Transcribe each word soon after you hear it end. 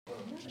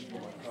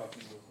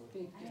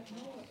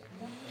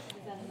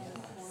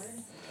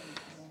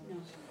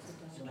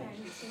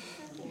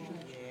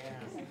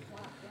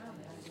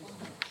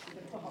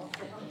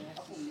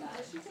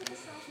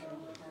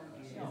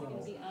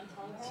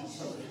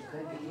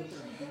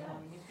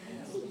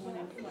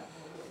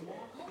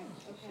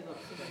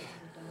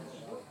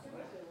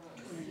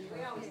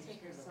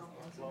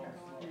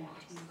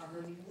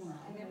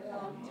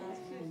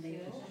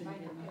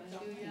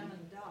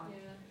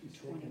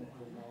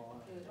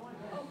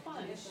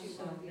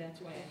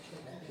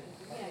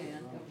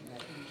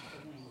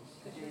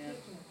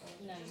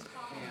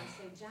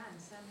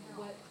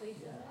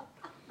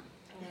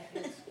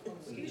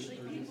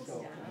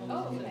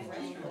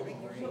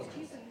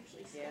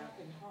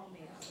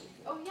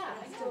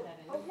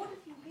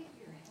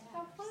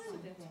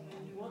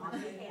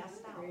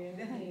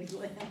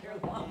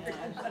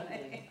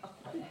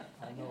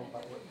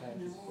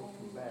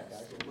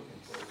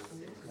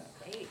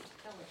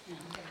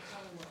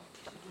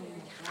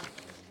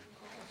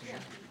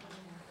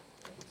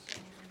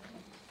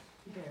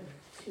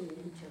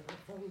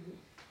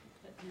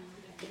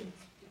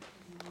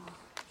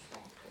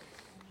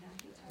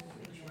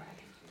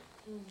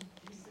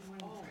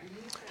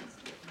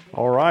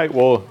All right,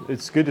 well,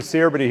 it's good to see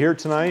everybody here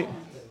tonight.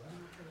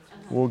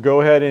 We'll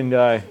go ahead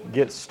and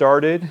get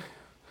started.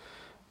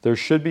 There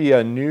should be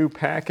a new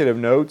packet of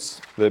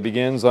notes that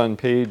begins on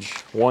page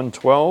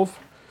 112,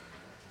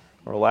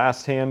 our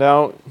last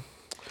handout.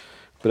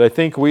 But I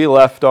think we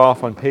left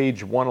off on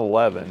page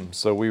 111,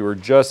 so we were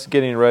just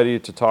getting ready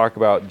to talk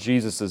about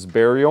Jesus'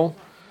 burial.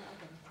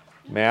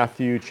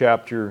 Matthew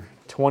chapter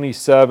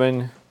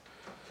 27,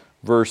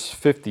 verse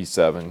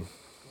 57.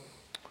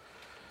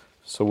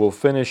 So we'll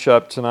finish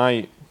up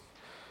tonight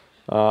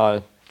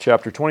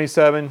chapter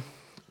 27,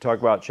 talk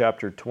about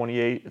chapter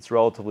 28. It's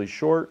relatively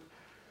short,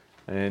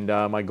 and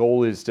my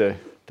goal is to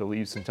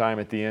leave some time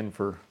at the end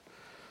for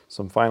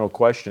some final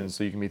questions,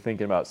 so you can be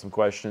thinking about some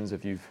questions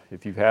if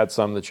you've had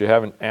some that you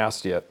haven't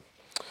asked yet.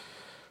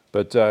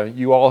 But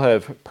you all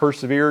have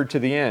persevered to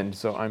the end,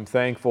 so I'm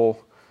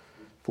thankful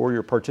for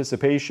your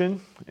participation,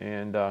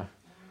 and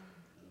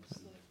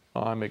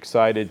I'm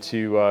excited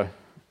to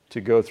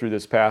go through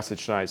this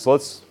passage tonight. So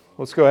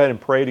let's go ahead and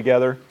pray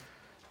together,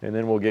 and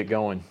then we'll get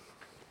going.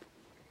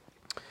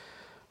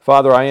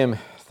 Father, I am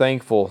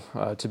thankful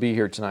to be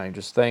here tonight.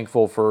 Just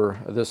thankful for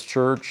this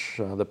church,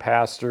 the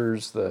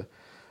pastors, the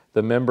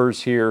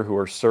members here who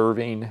are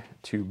serving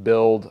to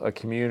build a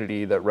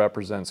community that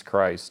represents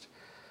Christ.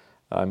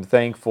 I'm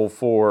thankful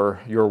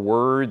for your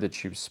word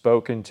that you've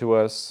spoken to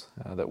us,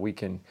 that we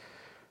can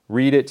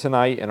read it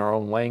tonight in our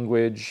own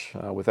language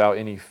without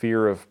any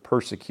fear of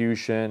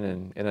persecution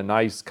and in a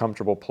nice,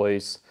 comfortable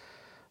place.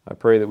 I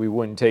pray that we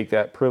wouldn't take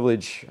that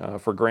privilege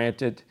for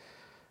granted,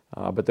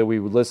 but that we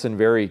would listen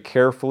very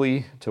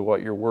carefully to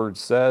what your word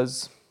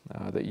says,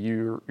 that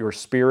your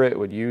Spirit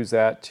would use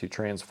that to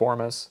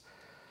transform us.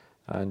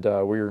 And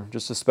we're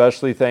just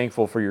especially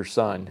thankful for your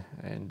Son,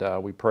 and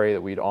we pray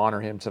that we'd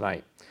honor him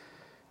tonight.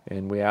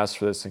 And we ask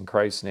for this in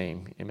Christ's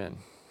name. Amen.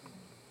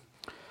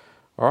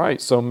 All right,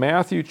 so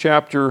Matthew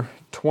chapter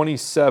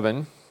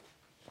 27,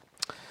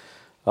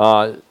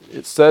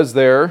 it says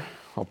there,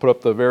 I'll put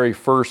up the very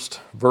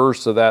first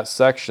verse of that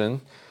section,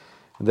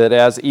 that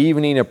as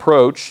evening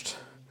approached,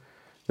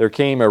 there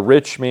came a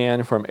rich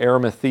man from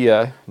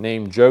Arimathea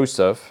named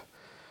Joseph,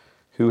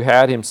 who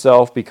had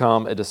himself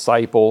become a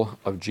disciple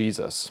of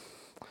Jesus.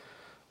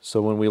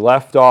 So when we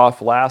left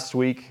off last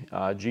week,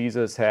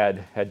 Jesus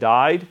had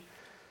died.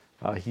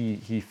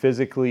 He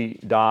physically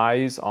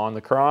dies on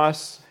the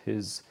cross.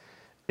 His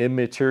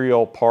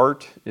immaterial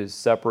part is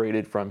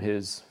separated from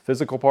his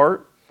physical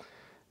part.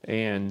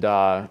 And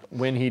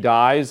when he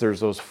dies,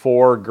 there's those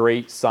four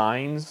great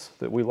signs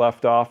that we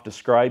left off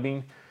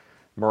describing.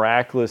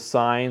 Miraculous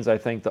signs, I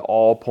think, that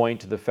all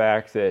point to the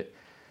fact that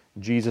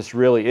Jesus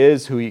really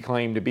is who he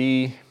claimed to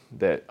be,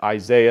 that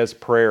Isaiah's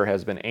prayer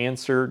has been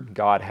answered.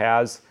 God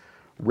has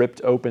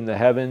ripped open the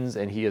heavens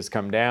and he has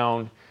come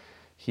down.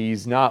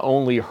 He's not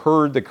only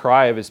heard the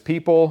cry of his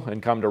people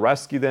and come to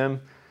rescue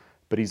them,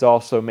 but he's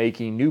also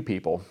making new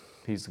people.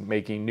 He's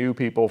making new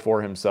people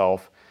for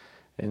himself.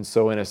 And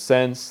so in a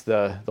sense,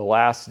 the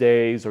last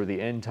days or the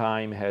end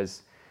time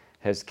has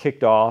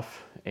kicked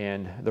off,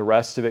 and the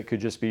rest of it could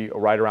just be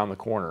right around the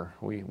corner.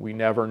 We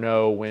never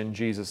know when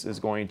Jesus is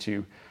going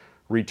to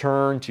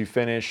return to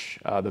finish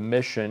the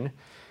mission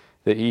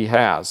that he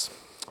has.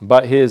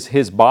 But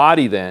his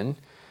body then,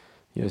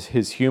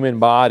 his human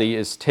body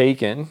is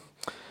taken,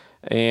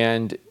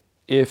 and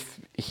if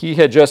he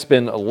had just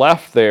been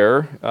left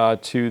there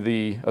to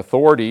the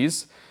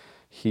authorities,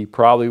 he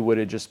probably would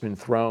have just been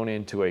thrown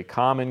into a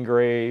common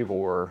grave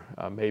or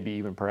maybe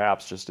even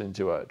perhaps just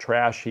into a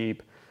trash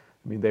heap.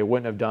 I mean, they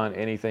wouldn't have done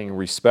anything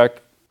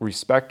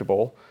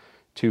respectable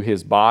to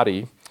his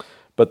body.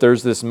 But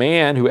there's this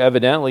man who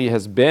evidently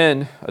has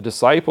been a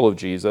disciple of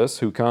Jesus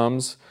who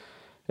comes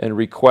and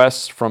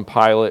requests from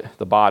Pilate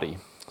the body.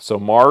 So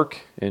Mark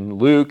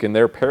and Luke, in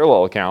their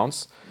parallel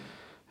accounts,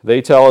 they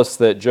tell us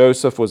that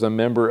Joseph was a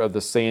member of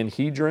the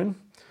Sanhedrin,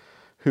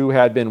 who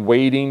had been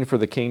waiting for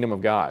the kingdom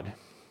of God.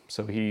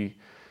 So he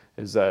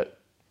is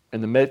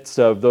in the midst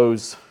of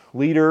those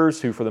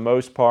leaders who, for the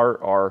most part,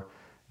 are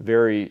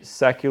very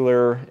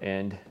secular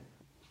and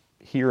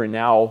here and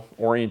now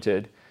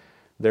oriented.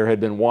 There had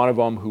been one of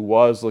them who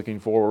was looking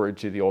forward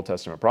to the Old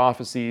Testament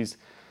prophecies,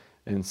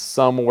 and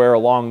somewhere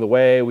along the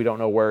way, we don't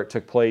know where it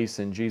took place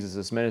in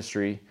Jesus'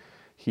 ministry,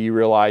 he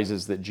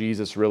realizes that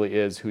Jesus really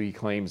is who he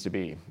claims to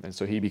be. And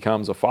so he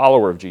becomes a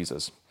follower of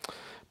Jesus.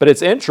 But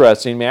it's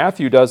interesting,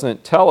 Matthew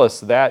doesn't tell us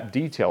that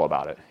detail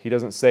about it. He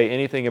doesn't say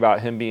anything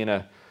about him being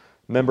a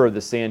member of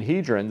the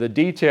Sanhedrin. The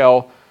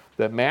detail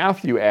that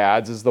Matthew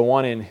adds is the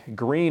one in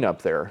green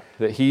up there,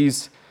 that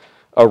he's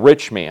a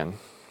rich man.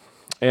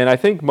 And I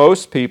think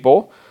most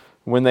people,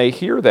 when they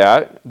hear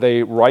that,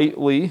 they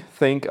rightly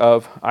think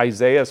of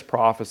Isaiah's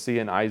prophecy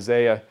in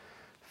Isaiah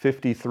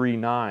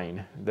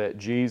 53:9, that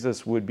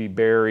Jesus would be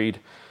buried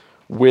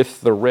with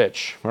the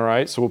rich. All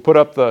right, so we'll put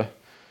up the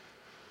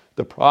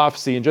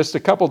prophecy in just a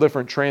couple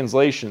different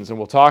translations, and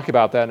we'll talk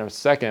about that in a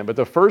second. But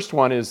the first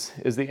one is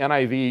the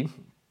NIV.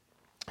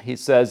 He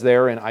says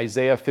there in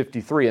Isaiah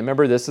 53, and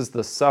remember, this is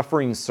the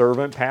suffering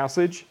servant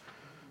passage.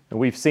 And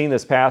we've seen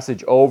this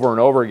passage over and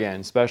over again,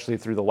 especially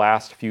through the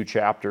last few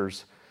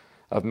chapters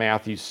of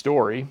Matthew's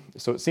story.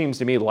 So it seems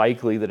to me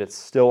likely that it's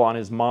still on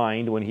his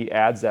mind when he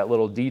adds that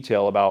little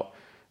detail about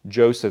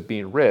Joseph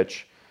being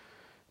rich.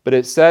 But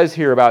it says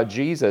here about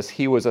Jesus,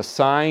 he was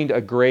assigned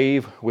a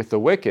grave with the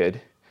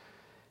wicked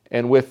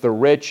and with the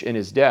rich in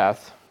his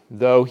death,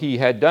 though he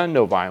had done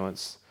no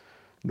violence,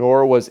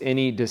 nor was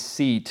any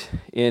deceit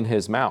in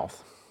his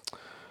mouth.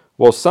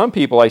 Well, some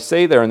people, I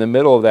say there in the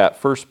middle of that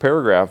first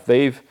paragraph,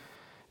 they've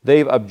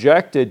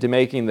objected to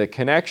making the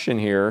connection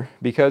here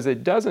because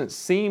it doesn't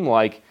seem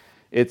like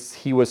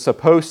he was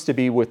supposed to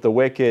be with the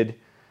wicked,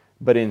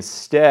 but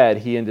instead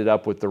he ended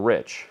up with the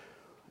rich.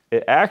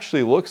 It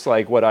actually looks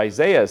like what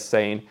Isaiah is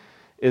saying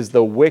is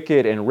the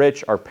wicked and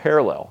rich are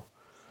parallel.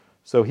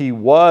 So he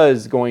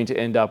was going to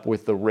end up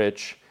with the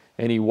rich,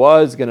 and he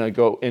was going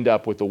to end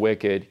up with the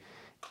wicked,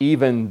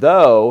 even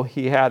though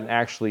he hadn't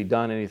actually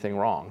done anything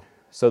wrong.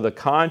 So the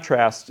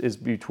contrast is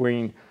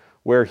between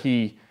where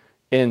he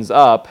ends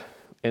up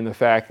and the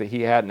fact that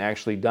he hadn't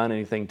actually done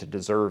anything to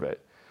deserve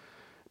it.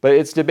 But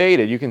it's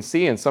debated. You can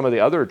see in some of the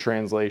other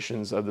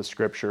translations of the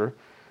scripture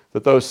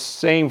that those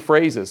same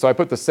phrases, so I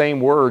put the same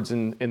words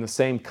in the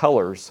same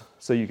colors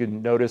so you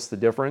can notice the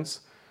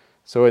difference.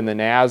 So in the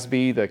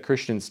NASB, the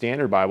Christian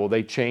Standard Bible,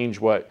 they change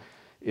what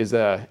is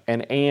an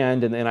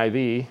and in the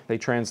NIV. They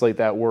translate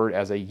that word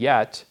as a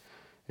yet,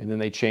 and then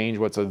they change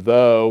what's a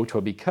though to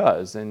a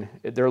because. And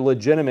they're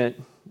legitimate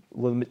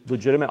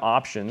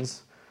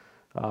options.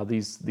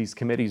 These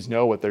committees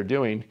know what they're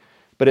doing,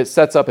 but it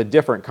sets up a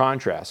different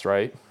contrast,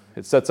 right?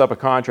 It sets up a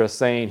contrast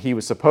saying he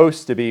was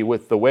supposed to be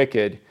with the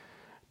wicked,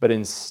 but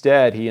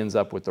instead he ends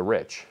up with the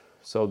rich.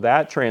 So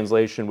that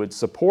translation would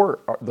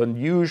support the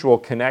usual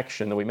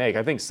connection that we make.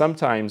 I think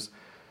sometimes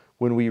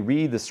when we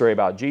read the story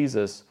about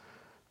Jesus,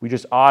 we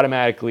just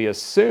automatically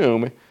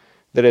assume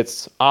that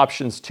it's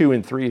options 2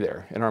 and 3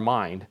 there in our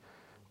mind.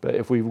 But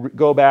if we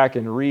go back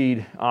and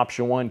read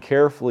option 1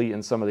 carefully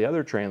in some of the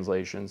other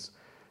translations,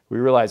 we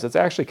realize it's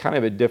actually kind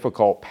of a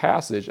difficult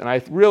passage. And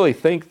I really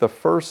think the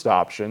first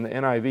option, the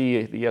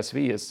NIV, the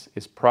ESV,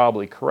 is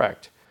probably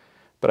correct.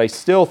 But I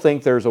still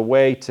think there's a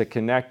way to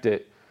connect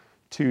it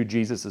to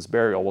Jesus'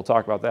 burial. We'll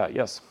talk about that.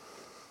 Yes?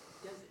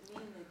 Does it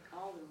mean that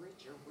all the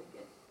rich are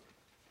wicked?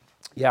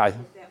 Yeah. That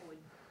would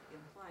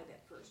imply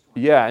that first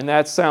one. Yeah, and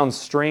that sounds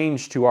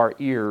strange to our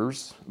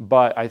ears,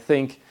 but I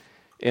think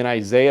in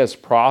Isaiah's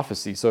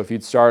prophecy, so if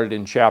you'd started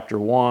in chapter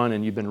 1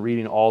 and you've been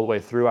reading all the way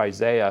through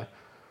Isaiah,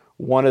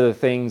 one of the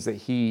things that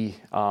he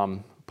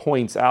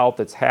points out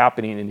that's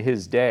happening in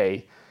his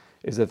day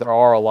is that there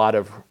are a lot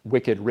of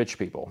wicked rich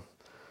people.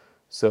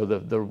 So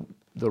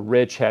the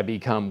rich have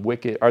become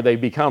wicked, or they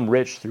become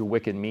rich through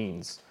wicked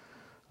means.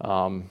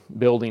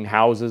 Building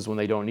houses when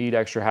they don't need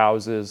extra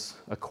houses,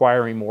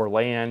 acquiring more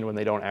land when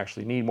they don't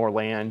actually need more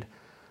land,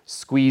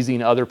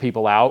 squeezing other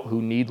people out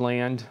who need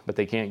land but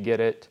they can't get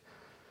it,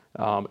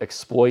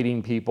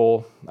 exploiting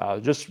people.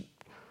 Just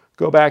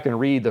go back and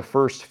read the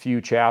first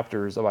few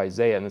chapters of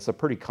Isaiah, and it's a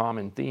pretty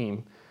common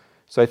theme.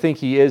 So I think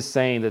he is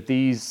saying that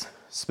these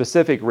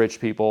specific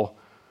rich people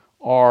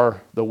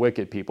are the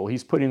wicked people.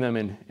 He's putting them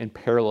in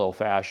parallel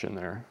fashion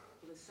there.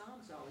 Well, the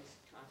Psalms always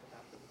talk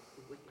about the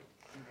wicked,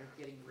 and they're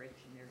getting rich,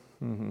 and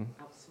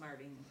they're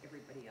outsmarting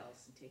everybody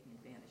else and taking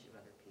advantage of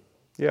other people.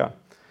 Yeah.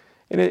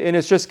 And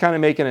it's just kind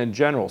of making a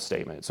general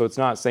statement. So it's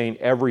not saying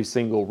every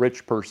single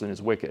rich person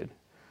is wicked.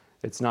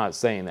 It's not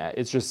saying that.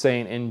 It's just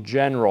saying in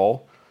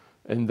general,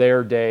 in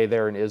their day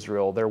there in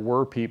Israel, there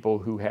were people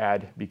who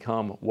had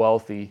become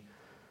wealthy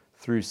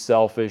through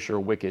selfish or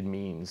wicked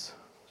means.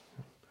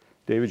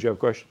 David, you have a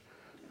question?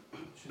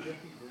 Should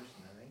that be verse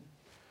 9?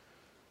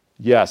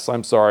 Yes,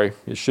 I'm sorry.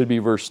 It should be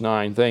verse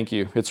 9. Thank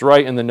you. It's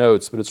right in the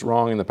notes, but it's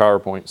wrong in the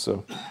PowerPoint.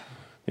 So,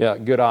 yeah,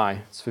 good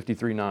eye. It's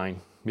 53:9.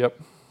 Yep.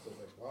 So it's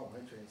like, wow, my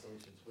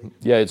translation's way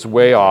Yeah, it's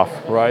way off,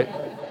 right?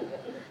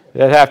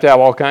 They'd have to have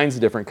all kinds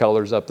of different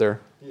colors up there.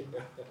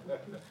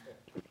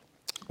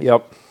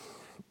 Yep.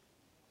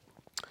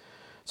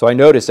 So I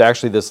noticed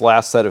actually this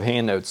last set of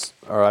hand notes,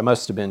 or I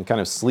must have been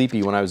kind of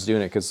sleepy when I was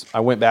doing it because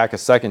I went back a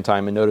second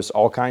time and noticed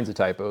all kinds of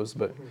typos,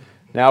 but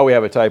now we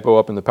have a typo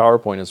up in the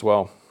PowerPoint as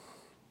well.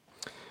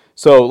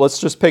 So let's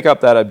just pick up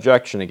that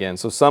objection again.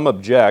 So some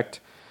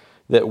object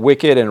that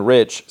wicked and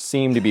rich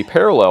seem to be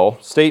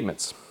parallel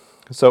statements.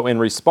 So in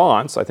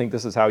response, I think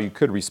this is how you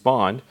could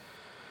respond.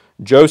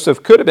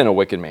 Joseph could have been a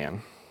wicked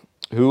man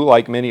who,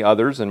 like many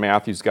others in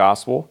Matthew's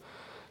gospel,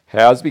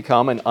 has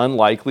become an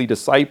unlikely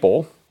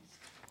disciple,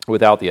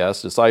 without the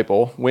S,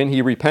 disciple, when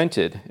he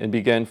repented and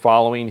began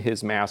following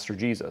his master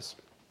Jesus.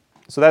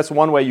 So that's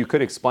one way you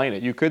could explain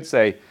it. You could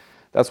say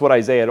that's what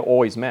Isaiah had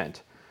always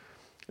meant,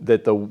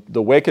 that the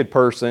wicked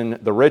person,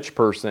 the rich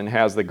person,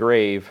 has the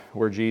grave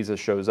where Jesus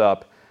shows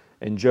up,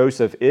 and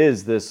Joseph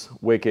is this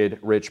wicked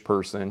rich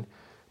person,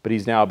 but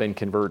he's now been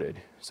converted.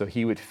 So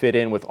he would fit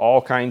in with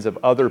all kinds of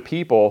other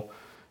people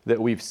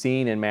that we've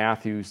seen in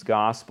Matthew's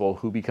gospel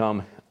who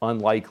become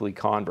unlikely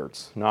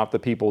converts, not the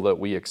people that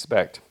we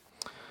expect.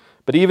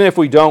 But even if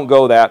we don't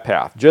go that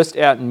path, just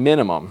at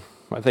minimum,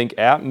 I think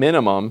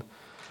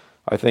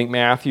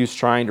Matthew's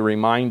trying to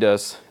remind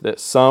us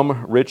that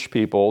some rich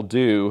people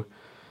do,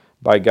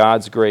 by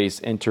God's grace,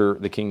 enter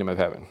the kingdom of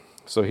heaven.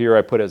 So here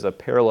I put as a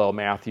parallel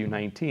Matthew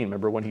 19.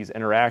 Remember when he's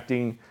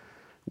interacting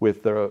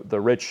with the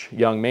rich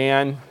young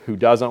man who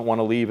doesn't want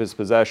to leave his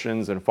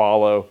possessions and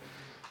follow,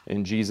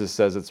 and Jesus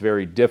says it's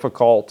very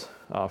difficult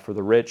for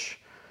the rich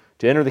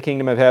to enter the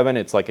kingdom of heaven.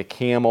 It's like a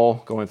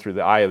camel going through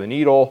the eye of the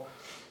needle.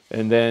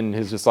 And then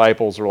his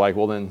disciples were like,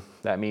 well, then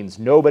that means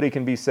nobody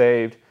can be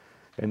saved.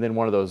 And then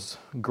one of those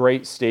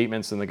great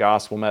statements in the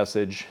gospel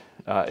message,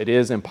 it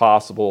is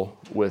impossible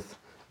with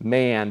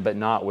man, but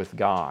not with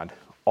God.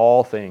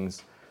 All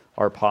things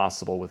are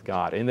possible with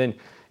God. And then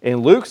in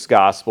Luke's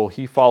gospel,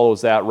 he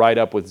follows that right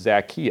up with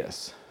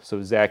Zacchaeus.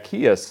 So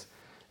Zacchaeus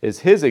is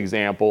his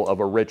example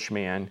of a rich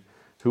man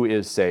who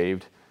is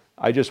saved.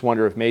 I just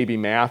wonder if maybe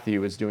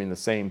Matthew is doing the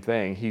same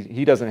thing.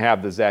 He doesn't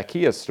have the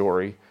Zacchaeus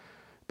story,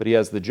 but he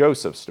has the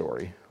Joseph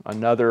story,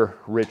 another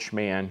rich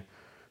man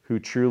who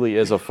truly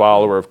is a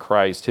follower of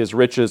Christ. His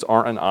riches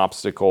aren't an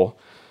obstacle.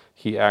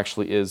 He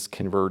actually is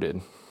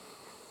converted.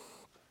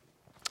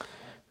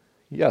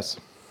 Yes?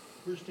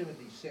 1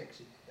 Timothy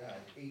 6,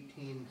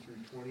 18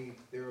 through 20,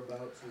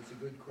 thereabouts, it's a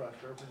good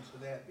cross-reference to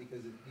that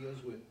because it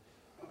deals with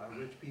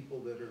rich people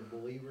that are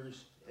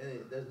believers, and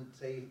it doesn't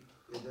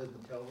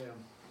tell them,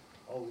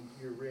 oh,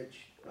 you're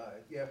rich,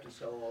 you have to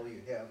sell all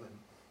you have and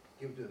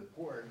give to the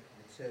poor.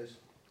 It says,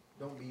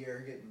 don't be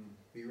arrogant and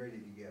be ready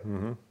to give.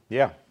 Mm-hmm.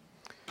 Yeah.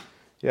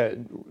 Yeah,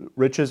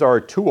 riches are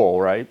a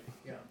tool, right?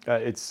 Yeah.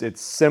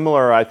 It's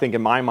similar, I think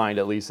in my mind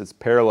at least, it's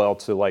parallel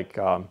to like,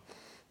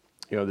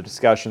 the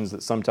discussions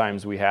that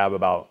sometimes we have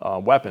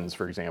about weapons,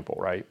 for example,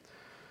 right?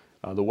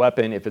 The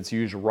weapon, if it's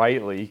used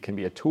rightly, can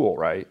be a tool,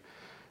 right?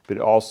 But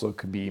it also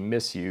could be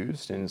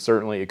misused, and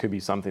certainly it could be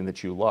something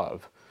that you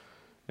love.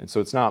 And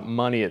so it's not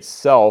money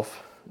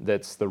itself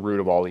that's the root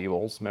of all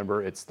evils.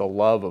 Remember, it's the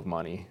love of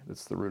money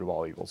that's the root of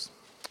all evils.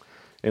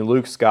 In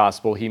Luke's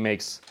gospel, he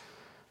makes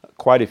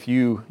quite a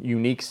few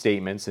unique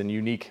statements and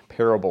unique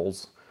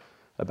parables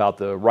about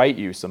the right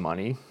use of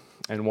money.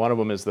 And one of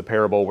them is the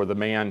parable where the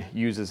man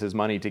uses his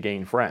money to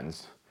gain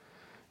friends.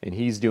 And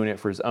he's doing it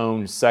for his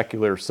own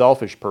secular,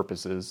 selfish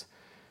purposes.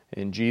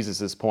 And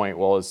Jesus' point,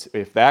 well, is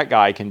if that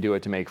guy can do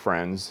it to make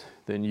friends,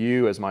 then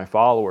you, as my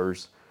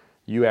followers,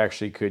 you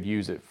actually could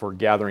use it for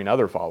gathering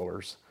other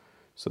followers.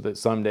 So that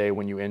someday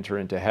when you enter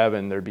into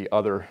heaven, there'd be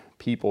other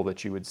people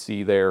that you would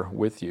see there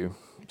with you.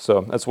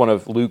 So that's one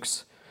of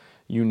Luke's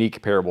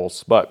unique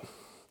parables. But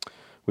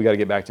we got to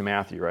get back to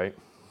Matthew, right?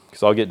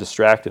 Because I'll get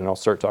distracted and I'll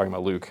start talking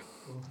about Luke.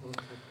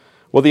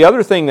 Well, the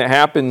other thing that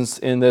happens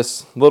in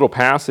this little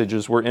passage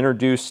is we're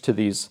introduced to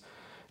these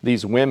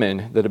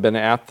women that have been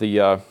at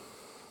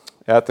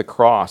the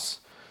cross.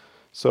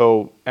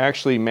 So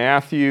actually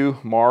Matthew,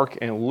 Mark,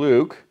 and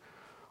Luke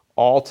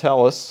all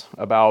tell us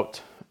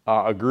about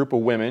a group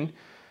of women.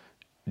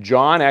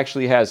 John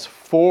actually has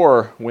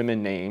 4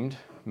 women named.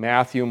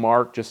 Matthew,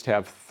 Mark just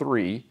have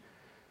 3.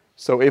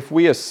 So if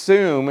we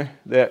assume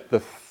that the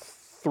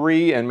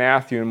 3 in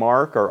Matthew and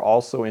Mark are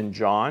also in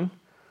John,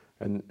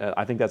 and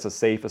I think that's a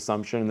safe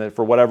assumption that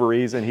for whatever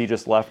reason he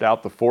just left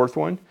out the 4th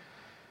one,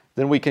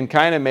 then we can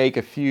kind of make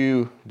a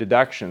few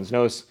deductions.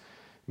 Notice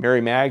Mary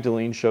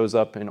Magdalene shows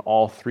up in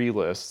all 3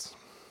 lists.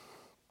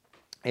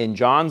 In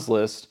John's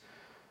list,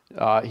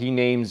 he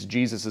names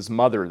Jesus'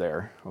 mother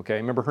there. Okay,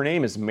 remember her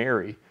name is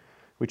Mary,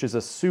 which is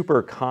a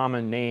super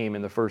common name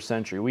in the first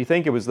century. We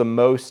think it was the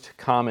most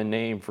common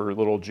name for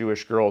little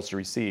Jewish girls to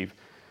receive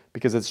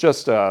because it's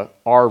just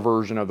our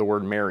version of the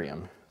word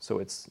Miriam. So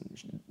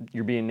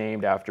you're being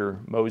named after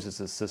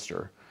Moses'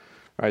 sister.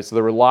 All right, so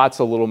there were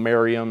lots of little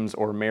Miriams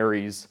or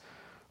Marys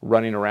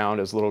running around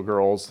as little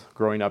girls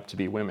growing up to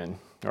be women.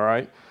 All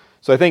right,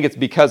 so I think it's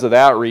because of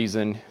that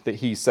reason that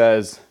he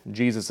says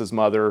Jesus'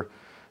 mother's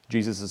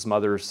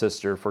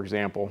sister, for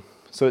example.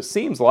 So it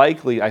seems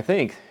likely, I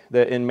think,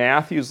 that in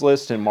Matthew's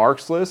list and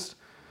Mark's list,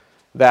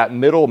 that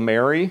middle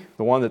Mary,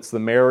 the one that's the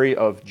Mary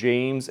of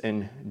James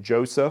and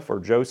Joseph or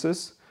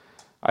Joseph,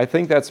 I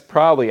think that's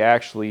probably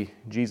actually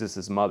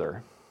Jesus'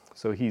 mother.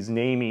 So he's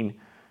naming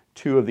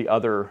two of the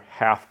other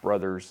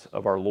half-brothers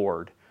of our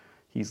Lord.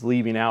 He's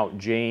leaving out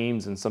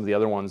James and some of the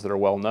other ones that are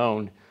well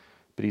known,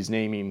 but he's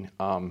naming,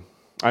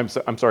 I'm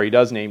sorry, he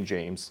does name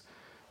James.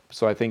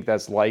 So I think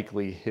that's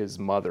likely his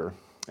mother.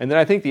 And then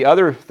I think the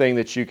other thing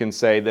that you can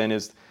say then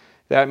is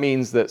that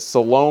means that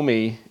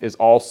Salome is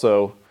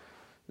also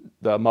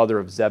the mother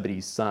of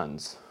Zebedee's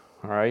sons,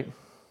 all right?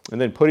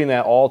 And then putting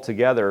that all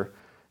together,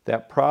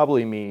 that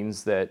probably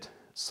means that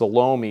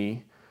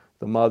Salome,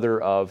 the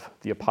mother of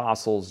the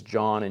apostles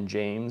John and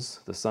James,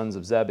 the sons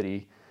of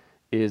Zebedee,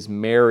 is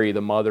Mary,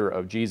 the mother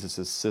of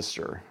Jesus'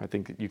 sister. I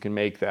think that you can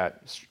make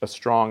that a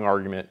strong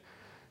argument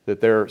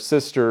that they're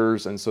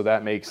sisters, and so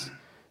that makes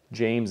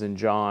James and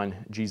John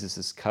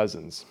Jesus'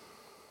 cousins.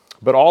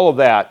 But all of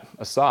that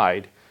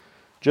aside,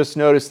 just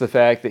notice the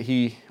fact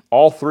that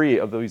all three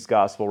of these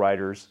gospel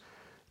writers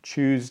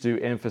choose to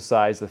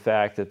emphasize the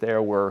fact that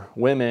there were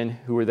women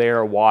who were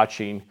there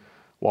watching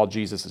while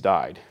Jesus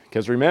died.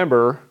 Because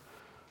remember,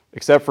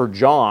 except for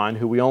John,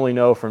 who we only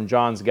know from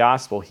John's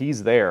gospel,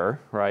 he's there,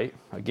 right?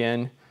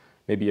 Again,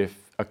 maybe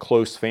a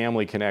close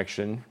family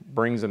connection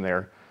brings him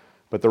there.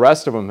 But the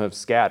rest of them have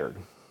scattered.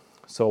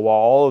 So while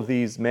all of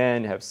these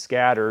men have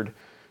scattered,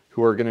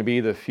 who are going to be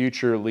the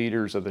future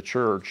leaders of the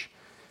church,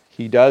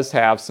 he does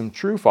have some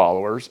true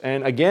followers.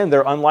 And again,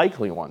 they're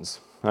unlikely ones.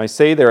 And I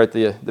say there at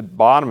the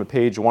bottom of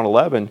page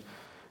 111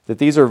 that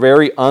these are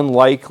very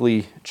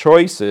unlikely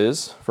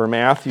choices for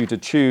Matthew to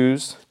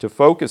choose to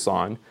focus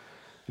on,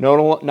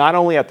 not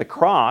only at the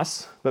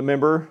cross, but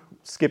remember,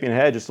 skipping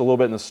ahead just a little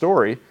bit in the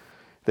story,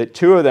 that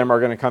two of them are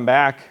going to come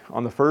back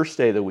on the first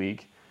day of the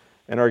week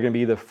and are going to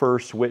be the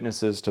first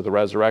witnesses to the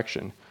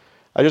resurrection.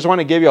 I just want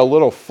to give you a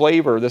little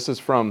flavor. This is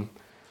from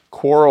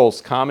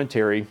Quarles'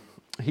 commentary.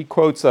 He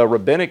quotes a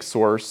rabbinic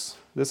source.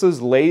 This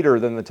is later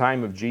than the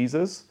time of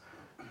Jesus,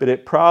 but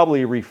it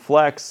probably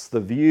reflects the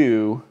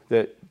view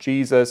that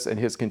Jesus and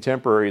his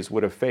contemporaries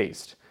would have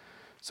faced.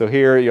 So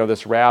here,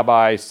 this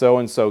rabbi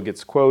so-and-so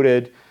gets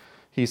quoted.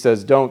 He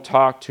says, "Don't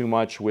talk too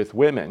much with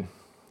women."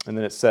 And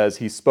then it says,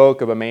 "He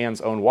spoke of a man's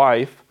own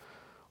wife.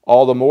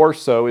 All the more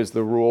so is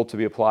the rule to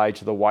be applied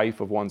to the wife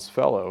of one's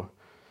fellow.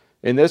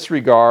 In this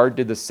regard,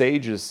 did the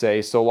sages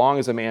say, so long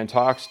as a man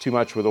talks too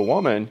much with a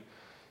woman,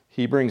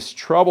 he brings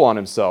trouble on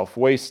himself,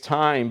 wastes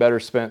time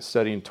better spent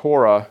studying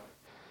Torah,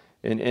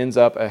 and ends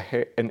up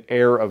an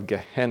heir of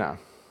Gehenna."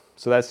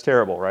 So that's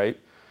terrible, right?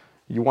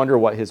 You wonder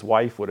what his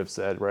wife would have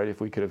said, right,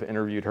 if we could have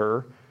interviewed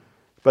her.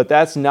 But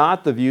that's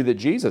not the view that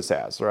Jesus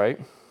has, right?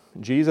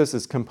 Jesus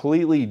is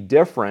completely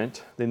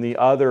different than the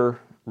other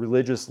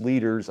religious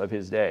leaders of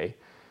his day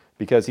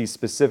because he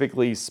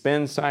specifically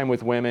spends time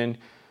with women.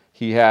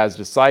 He has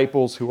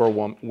disciples who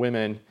are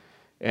women,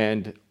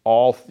 and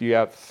you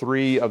have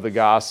three of the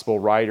gospel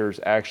writers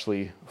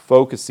actually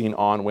focusing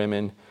on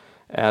women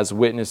as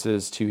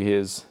witnesses to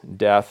his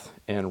death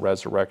and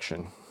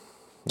resurrection.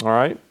 All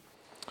right?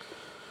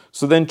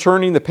 So then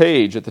turning the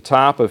page, at the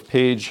top of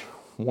page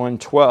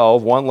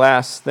 112, one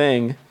last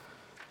thing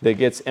that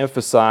gets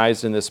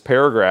emphasized in this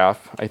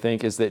paragraph, I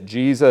think, is that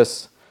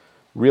Jesus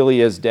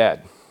really is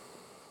dead.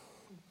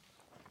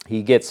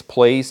 He gets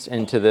placed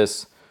into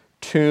this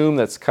tomb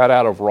that's cut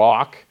out of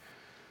rock.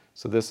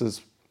 So this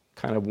is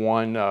kind of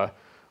one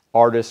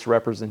artist's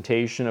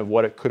representation of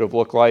what it could have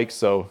looked like.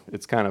 So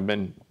it's kind of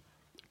been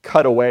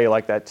cut away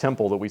like that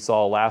temple that we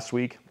saw last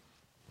week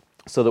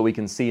so that we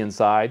can see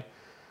inside.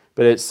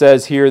 But it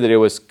says here that it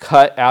was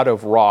cut out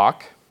of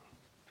rock.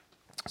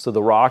 So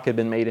the rock had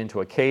been made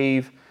into a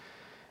cave.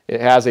 It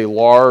has a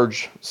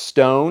large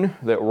stone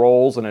that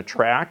rolls in a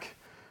track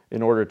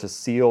in order to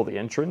seal the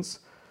entrance.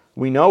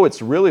 We know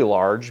it's really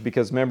large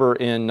because remember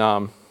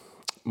in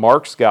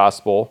Mark's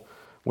gospel,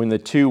 when the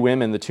two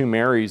women, the two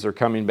Marys, are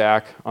coming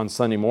back on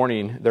Sunday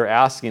morning, they're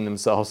asking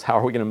themselves, how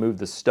are we going to move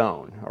the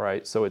stone? All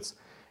right, so it's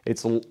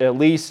at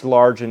least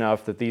large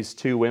enough that these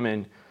two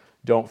women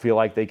don't feel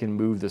like they can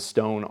move the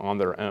stone on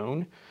their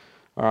own.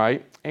 All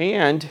right,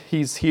 and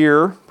he's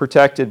here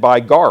protected by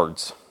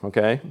guards.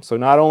 Okay, so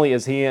not only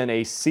is he in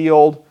a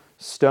sealed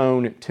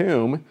stone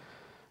tomb,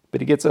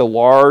 but he gets a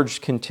large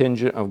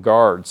contingent of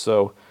guards.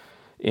 So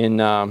in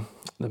the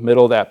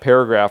middle of that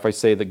paragraph, I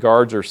say the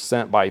guards are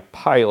sent by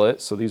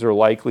Pilate. So these are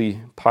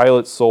likely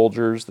Pilate's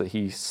soldiers that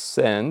he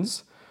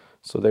sends.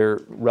 So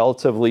they're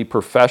relatively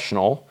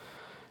professional.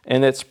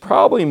 And it's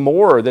probably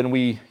more than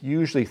we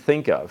usually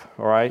think of,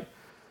 all right?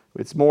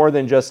 It's more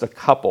than just a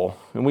couple.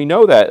 And we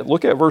know that.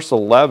 Look at verse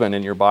 11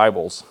 in your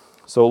Bibles.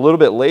 So a little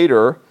bit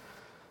later,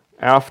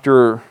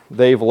 after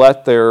they've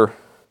let their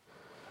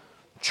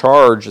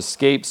charge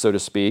escape, so to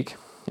speak,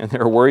 and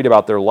they're worried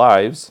about their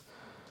lives,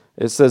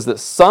 it says that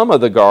some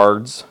of the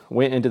guards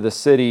went into the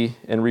city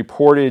and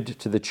reported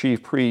to the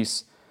chief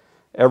priests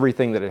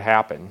everything that had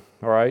happened,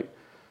 all right?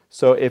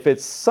 So if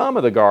it's some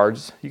of the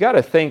guards, you got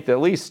to think that at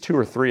least 2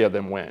 or 3 of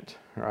them went,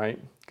 all right?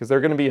 Because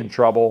they're going to be in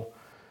trouble.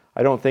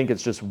 I don't think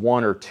it's just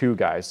 1 or 2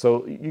 guys.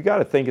 So you got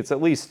to think it's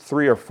at least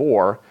 3 or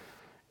 4.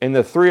 And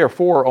the 3 or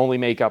 4 only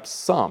make up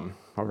some,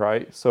 all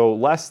right? So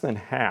less than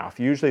half.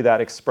 Usually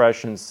that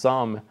expression,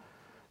 some,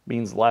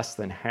 means less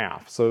than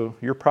half. So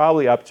you're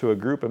probably up to a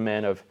group of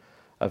men of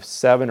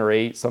 7 or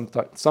 8,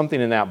 something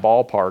in that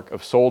ballpark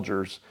of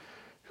soldiers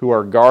who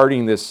are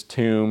guarding this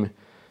tomb,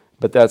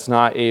 but that's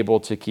not able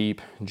to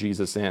keep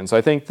Jesus in. So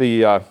I think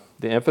the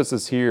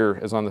emphasis here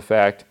is on the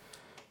fact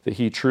that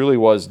he truly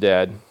was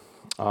dead.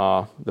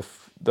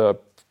 The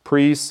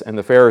priests and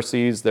the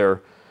Pharisees,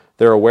 they're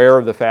aware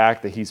of the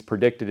fact that he's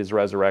predicted his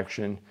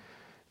resurrection.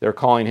 They're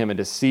calling him a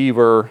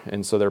deceiver,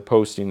 and so they're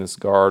posting this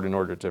guard in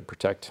order to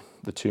protect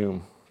the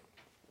tomb.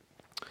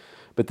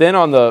 But then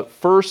on the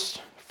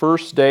first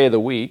day of the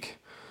week,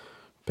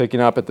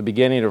 picking up at the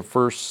beginning of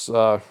verse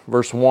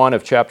 1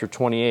 of chapter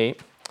 28,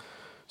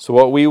 so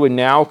what we would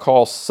now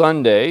call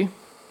Sunday,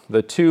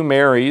 the 2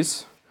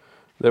 Marys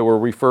that were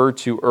referred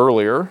to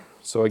earlier.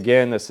 So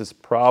again, this is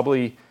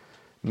probably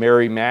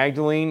Mary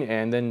Magdalene,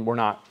 and then we're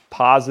not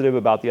positive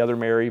about the other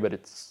Mary, but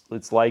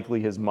it's likely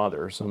his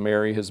mother. So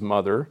Mary, his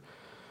mother.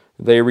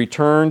 They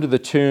returned to the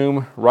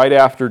tomb right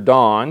after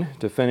dawn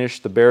to finish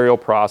the burial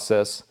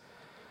process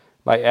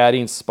by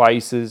adding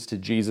spices to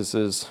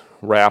Jesus'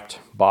 wrapped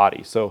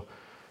body. So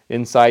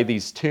inside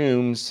these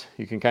tombs,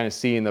 you can kind of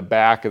see in the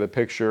back of the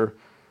picture,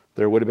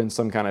 there would have been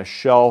some kind of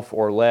shelf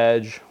or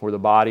ledge where the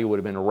body would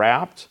have been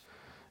wrapped.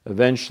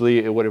 Eventually,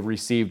 it would have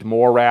received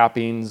more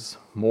wrappings,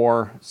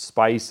 more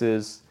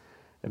spices.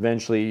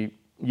 Eventually,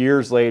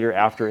 years later,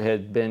 after it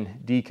had been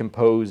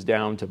decomposed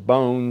down to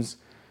bones,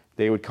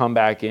 they would come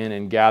back in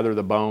and gather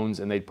the bones,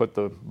 and they'd put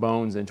the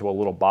bones into a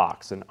little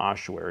box, an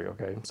ossuary,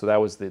 okay? So that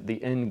was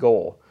the end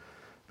goal.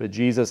 But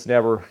Jesus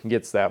never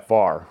gets that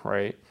far,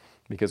 right?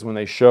 Because when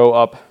they show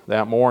up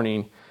that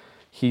morning,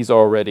 he's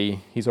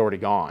already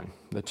gone.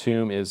 The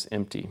tomb is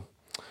empty.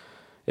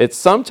 It's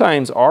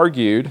sometimes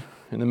argued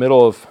in the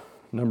middle of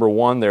number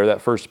 1 there,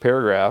 that first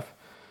paragraph,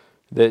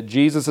 that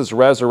Jesus'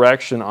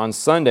 resurrection on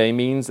Sunday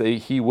means that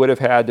he would have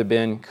had to have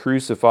been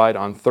crucified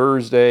on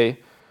Thursday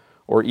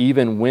or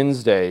even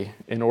Wednesday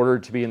in order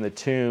to be in the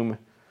tomb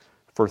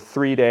for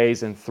 3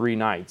 days and 3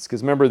 nights.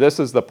 Because remember, this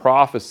is the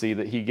prophecy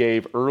that he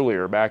gave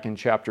earlier back in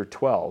chapter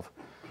 12.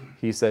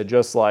 He said,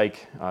 just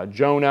like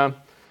Jonah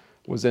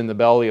was in the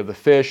belly of the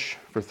fish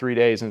for 3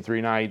 days and 3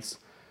 nights,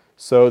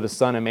 so the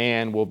Son of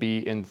Man will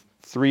be in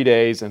 3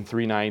 days and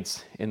 3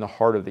 nights in the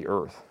heart of the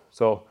earth.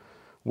 So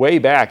way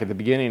back at the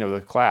beginning of the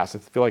class, I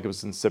feel like it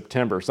was in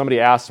September, somebody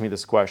asked me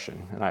this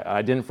question, and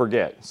I didn't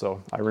forget,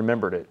 so I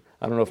remembered it.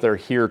 I don't know if they're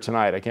here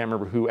tonight. I can't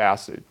remember who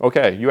asked it.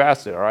 Okay, you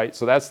asked it, all right?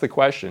 So that's the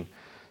question.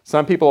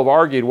 Some people have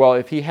argued, well,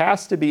 if he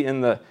has to be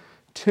in the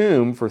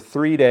tomb for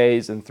 3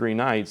 days and 3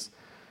 nights,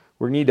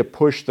 we need to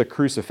push the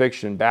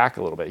crucifixion back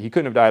a little bit. He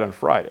couldn't have died on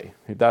Friday.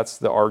 That's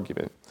the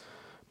argument.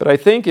 But I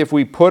think if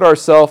we put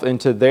ourselves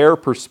into their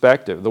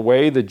perspective, the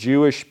way the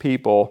Jewish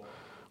people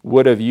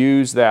would have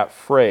used that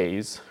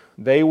phrase,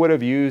 they would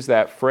have used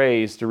that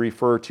phrase to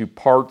refer to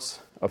parts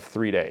of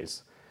 3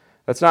 days.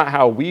 That's not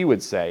how we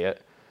would say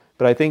it,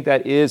 but I think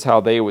that is how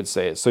they would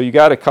say it. So you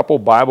got a couple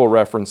Bible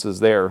references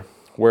there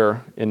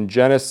where in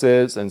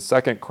Genesis and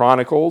 2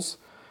 Chronicles,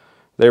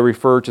 they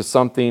refer to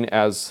something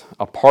as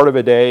a part of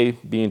a day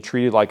being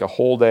treated like a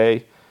whole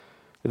day.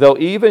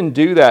 They'll even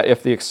do that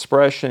if the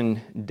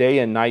expression day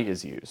and night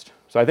is used.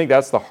 So I think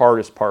that's the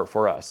hardest part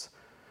for us.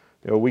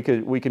 You know, we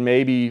could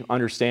maybe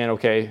understand,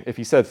 okay, if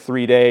he said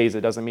 3 days,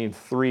 it doesn't mean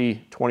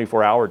 3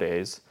 24-hour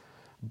days.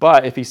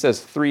 But if he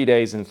says 3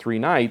 days and 3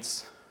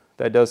 nights,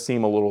 that does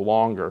seem a little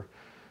longer.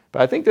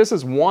 But I think this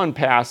is one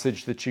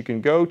passage that you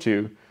can go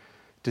to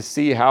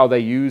see how they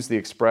use the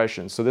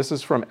expression. So this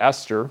is from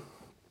Esther,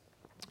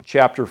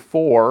 chapter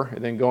 4,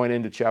 and then going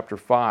into chapter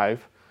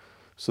 5.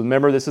 So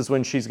remember, this is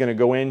when she's going to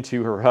go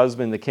into her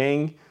husband, the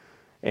king,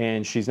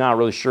 and she's not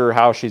really sure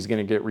how she's going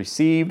to get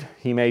received.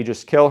 He may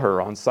just kill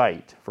her on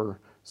sight for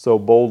so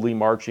boldly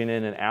marching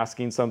in and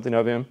asking something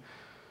of him.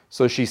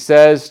 So she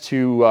says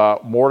to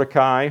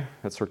Mordecai,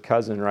 that's her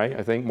cousin, right?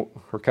 I think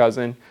her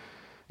cousin,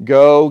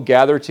 go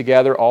gather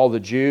together all the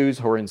Jews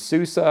who are in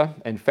Susa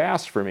and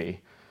fast for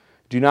me.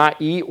 Do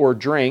not eat or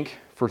drink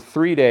for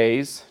 3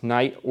 days,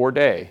 night or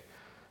day.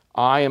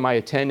 I and my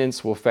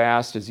attendants will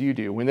fast as you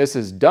do. When this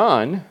is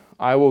done,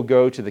 I will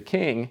go to the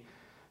king,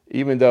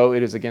 even though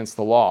it is against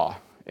the law.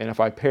 And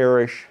if I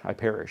perish, I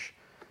perish.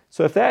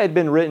 So if that had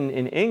been written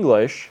in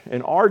English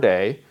in our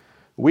day,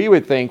 we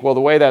would think, well,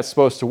 the way that's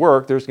supposed to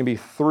work, there's going to be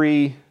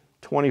 3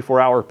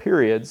 24-hour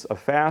periods of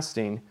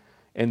fasting,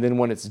 and then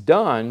when it's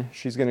done,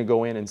 she's going to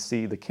go in and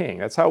see the king.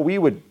 That's how we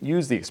would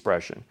use the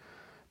expression.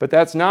 But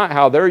that's not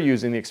how they're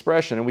using the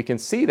expression, and we can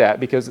see that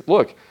because,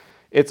 look,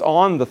 it's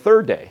on the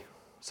 3rd day.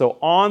 So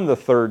on the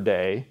 3rd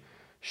day,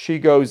 she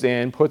goes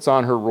in, puts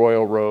on her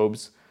royal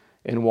robes,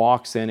 and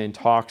walks in and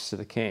talks to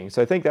the king.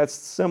 So I think that's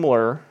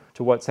similar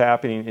to what's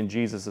happening in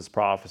Jesus'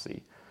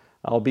 prophecy.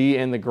 I'll be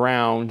in the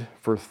ground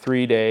for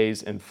 3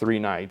 days and 3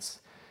 nights.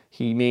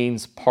 He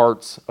means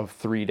parts of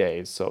 3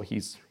 days. So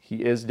he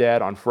is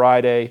dead on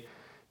Friday.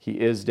 He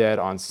is dead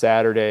on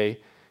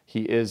Saturday.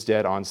 He is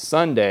dead on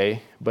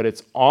Sunday. But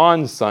it's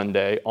on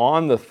Sunday,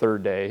 on the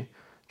 3rd day,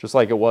 just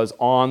like it was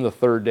on the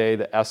third day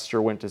that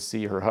Esther went to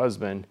see her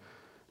husband,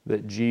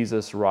 that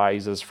Jesus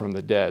rises from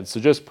the dead. So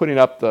just putting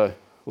up the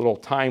little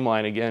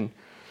timeline again.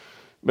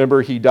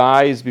 Remember, he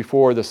dies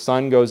before the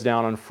sun goes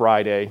down on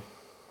Friday.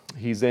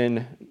 He's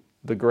in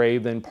the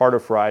grave then part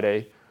of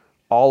Friday,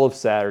 all of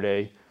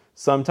Saturday.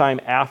 Sometime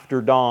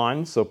after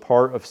dawn, so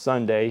part of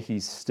Sunday,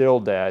 he's still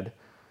dead.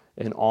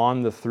 And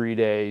on the third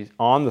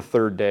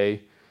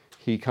day,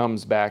 he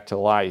comes back to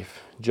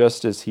life,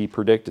 just as he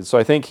predicted. So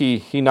I think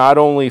he not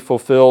only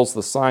fulfills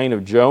the sign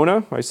of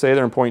Jonah, I say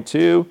there in point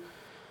 2,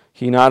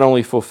 he not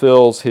only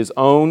fulfills his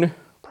own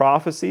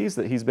prophecies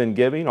that he's been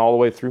giving all the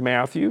way through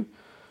Matthew,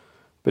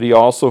 but he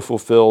also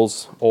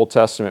fulfills Old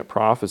Testament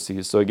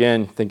prophecies. So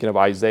again, thinking of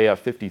Isaiah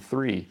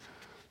 53,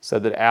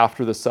 said that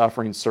after the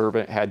suffering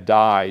servant had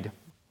died,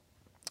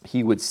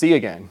 he would see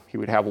again. He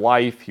would have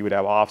life, he would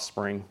have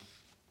offspring.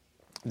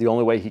 The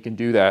only way he can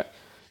do that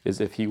is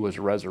if he was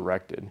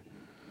resurrected.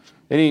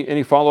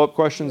 Any follow-up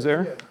questions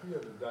there? He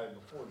had to die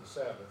before the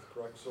Sabbath,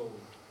 correct? So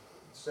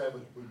the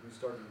Sabbath would be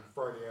starting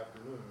Friday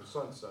afternoon at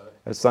sunset.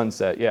 At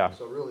sunset, yeah.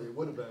 So really, it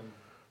would have been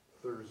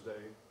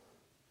Thursday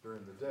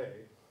during the day,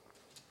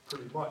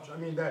 pretty much. I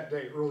mean, that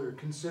day earlier,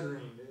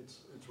 considering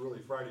it's really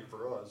Friday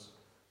for us,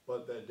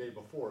 but that day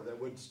before,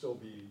 that would still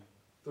be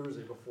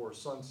Thursday before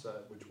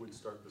sunset, which would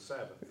start the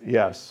Sabbath.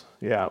 Yes,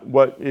 yeah.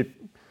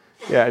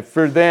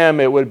 For them,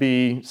 it would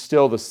be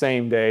still the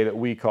same day that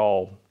we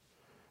call.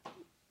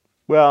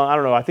 Well, I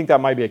don't know. I think that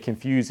might be a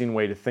confusing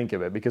way to think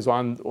of it, because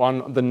on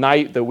the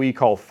night that we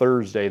call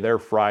Thursday, their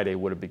Friday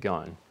would have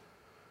begun.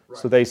 Right.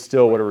 So they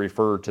still would have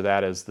referred to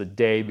that as the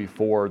day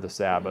before the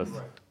Sabbath.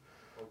 Right.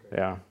 Okay.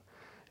 Yeah.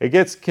 It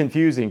gets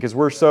confusing because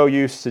we're so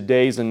used to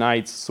days and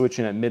nights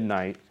switching at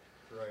midnight,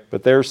 right.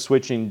 But they're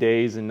switching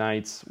days and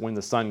nights when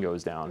the sun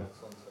goes down.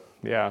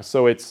 Yeah,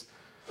 so it's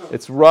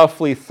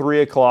roughly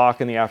 3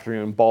 o'clock in the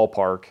afternoon,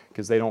 ballpark,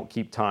 because they don't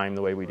keep time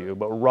the way we do,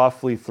 but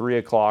roughly 3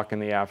 o'clock in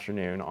the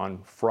afternoon on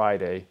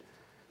Friday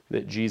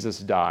that Jesus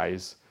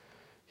dies.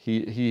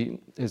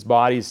 His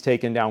body's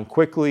taken down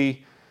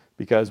quickly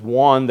because,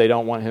 one, they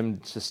don't want him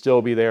to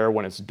still be there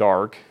when it's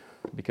dark,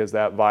 because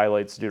that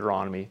violates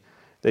Deuteronomy.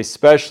 They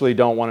especially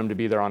don't want him to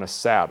be there on a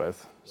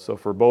Sabbath. So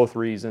for both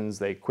reasons,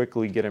 they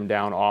quickly get him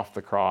down off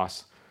the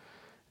cross.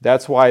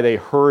 That's why they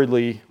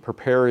hurriedly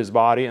prepare his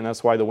body, and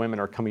that's why the women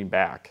are coming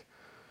back,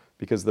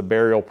 because the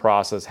burial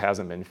process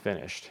hasn't been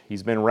finished.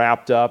 He's been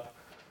wrapped up,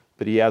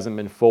 but he hasn't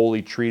been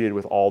fully treated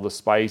with all the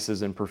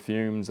spices and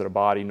perfumes that a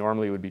body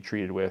normally would be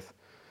treated with.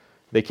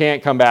 They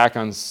can't come back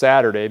on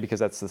Saturday because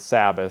that's the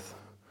Sabbath,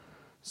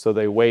 so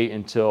they wait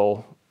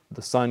until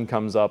the sun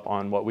comes up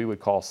on what we would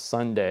call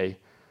Sunday.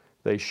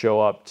 They show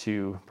up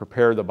to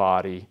prepare the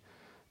body,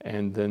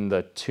 and then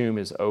the tomb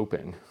is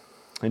open.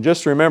 And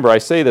just remember, I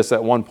say this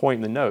at one point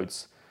in the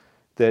notes,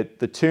 that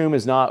the tomb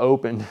is not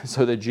open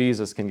so that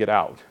Jesus can get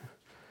out.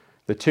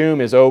 The tomb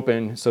is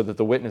open so that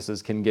the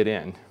witnesses can get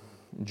in.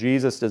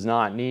 Jesus does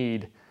not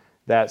need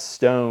that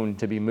stone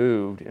to be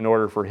moved in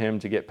order for him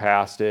to get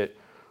past it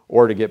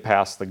or to get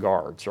past the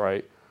guards,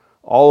 right?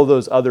 All of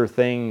those other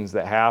things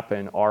that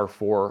happen are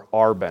for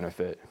our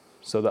benefit,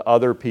 so that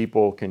other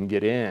people can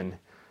get in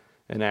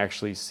and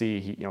actually see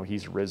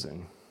he's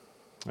risen.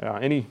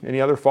 Any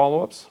other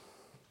follow-ups?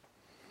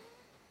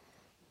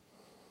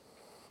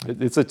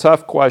 It's a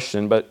tough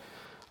question, but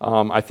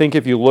I think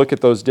if you look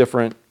at those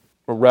different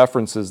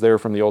references there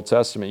from the Old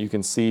Testament, you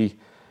can see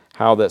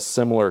how that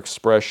similar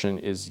expression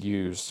is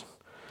used.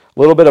 A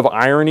little bit of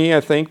irony,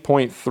 I think,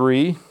 point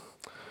 3.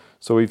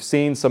 So we've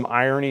seen some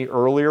irony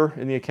earlier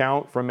in the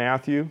account from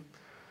Matthew.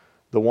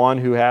 The one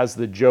who has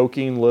the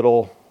joking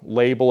little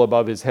label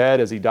above his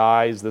head as he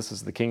dies, this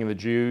is the King of the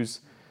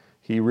Jews.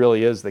 He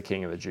really is the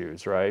King of the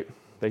Jews, right?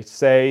 They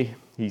say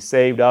he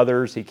saved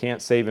others, he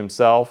can't save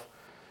himself.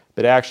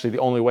 But actually, the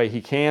only way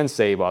he can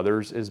save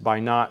others is by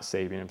not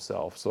saving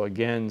himself. So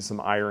again, some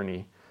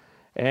irony.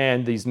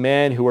 And these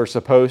men who are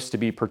supposed to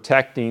be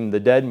protecting the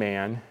dead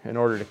man in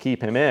order to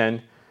keep him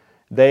in,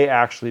 they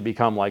actually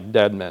become like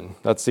dead men.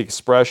 That's the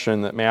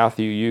expression that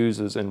Matthew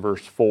uses in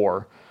verse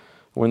 4.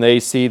 When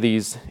they see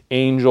these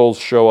angels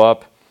show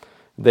up,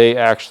 they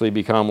actually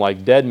become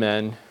like dead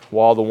men,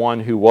 while the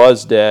one who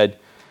was dead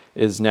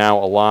is now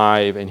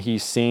alive, and he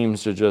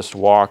seems to just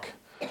walk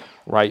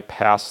right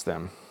past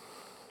them.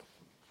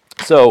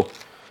 So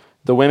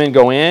the women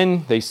go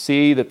in, they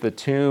see that the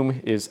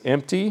tomb is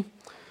empty.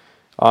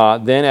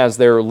 Then as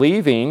they're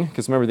leaving,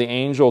 because remember the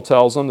angel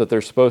tells them that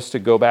they're supposed to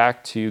go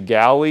back to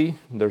Galilee.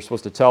 They're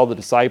supposed to tell the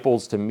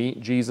disciples to meet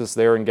Jesus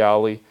there in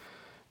Galilee.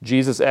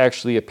 Jesus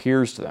actually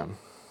appears to them.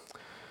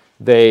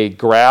 They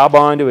grab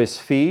onto his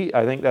feet.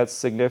 I think that's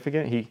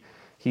significant.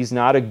 He's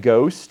not a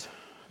ghost.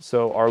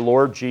 So our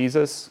Lord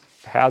Jesus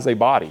has a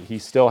body. He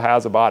still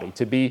has a body.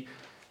 To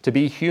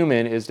be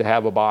human is to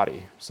have a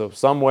body. So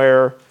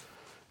somewhere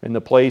in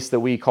the place that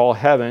we call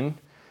heaven,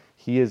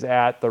 he is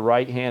at the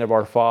right hand of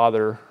our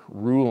Father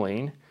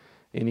ruling,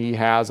 and he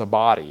has a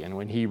body. And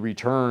when he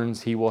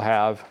returns, he will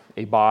have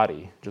a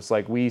body, just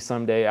like we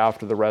someday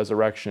after the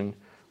resurrection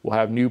will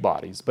have new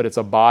bodies. But it's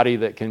a body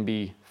that can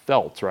be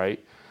felt, right?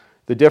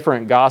 the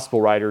different gospel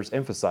writers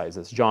emphasize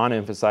this. John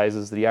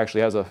emphasizes that he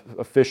actually has a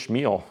fish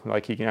meal,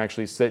 like he can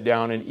actually sit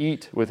down and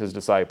eat with his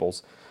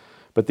disciples.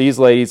 But these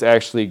ladies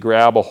actually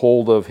grab a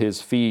hold of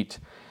his feet,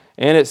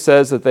 and it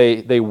says that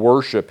they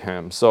worship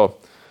him. So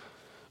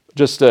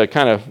just to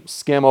kind of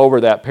skim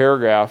over that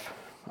paragraph,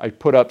 I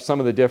put up some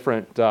of the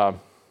different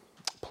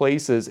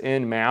places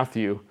in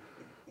Matthew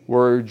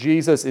where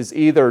Jesus is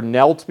either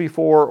knelt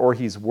before or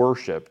he's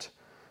worshiped.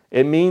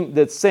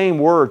 That same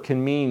word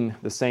can mean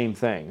the same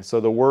thing.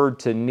 So the word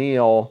to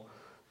kneel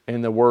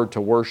and the word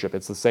to worship,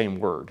 it's the same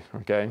word,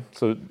 okay?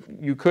 So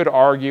you could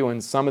argue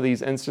in some of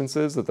these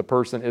instances that the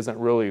person isn't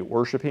really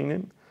worshiping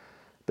him,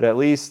 but at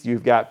least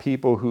you've got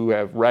people who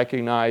have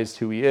recognized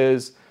who he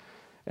is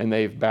and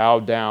they've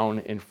bowed down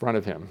in front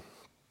of him.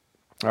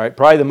 All right,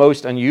 probably the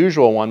most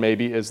unusual one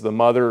maybe is the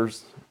mother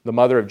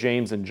of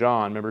James and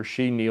John. Remember,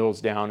 she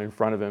kneels down in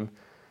front of him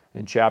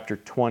in chapter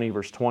 20,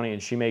 verse 20,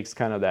 and she makes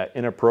kind of that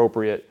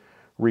inappropriate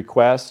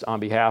request on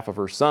behalf of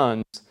her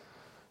sons.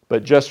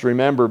 But just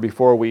remember,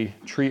 before we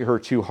treat her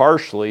too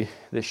harshly,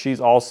 that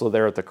she's also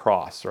there at the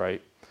cross,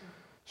 right?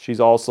 She's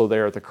also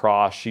there at the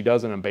cross. She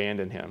doesn't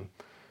abandon him.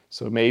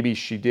 So maybe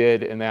she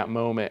did in that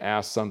moment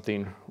ask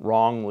something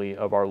wrongly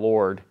of our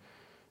Lord,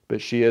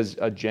 but she is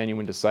a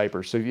genuine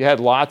disciple. So you had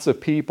lots of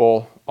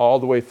people all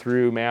the way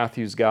through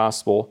Matthew's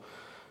gospel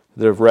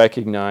that have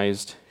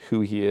recognized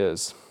who he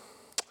is.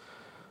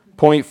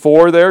 Point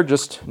 4 there,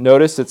 just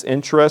notice it's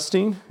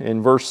interesting.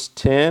 In verse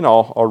 10,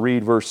 I'll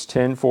read verse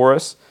 10 for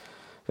us.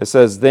 It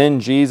says, "Then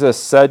Jesus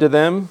said to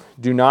them,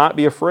 'Do not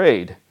be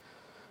afraid.'"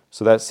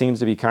 So that seems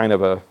to be kind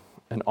of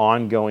an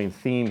ongoing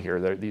theme here.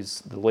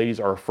 The ladies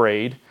are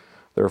afraid.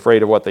 They're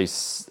afraid of what they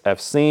have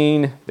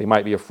seen. They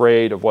might be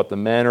afraid of what the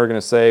men are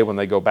going to say when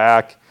they go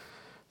back.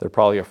 They're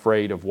probably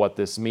afraid of what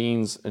this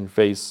means in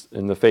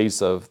the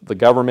face of the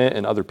government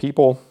and other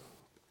people.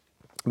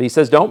 But he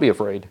says, don't be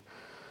afraid.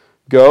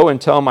 Go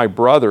and tell my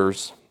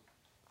brothers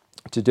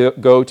to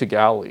go to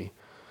Galilee.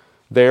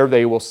 There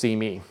they will see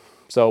me.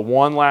 So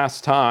one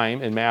last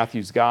time in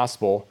Matthew's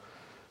gospel,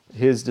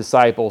 his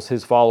disciples,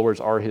 his followers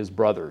are his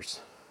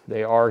brothers.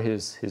 They are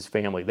his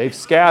family. They've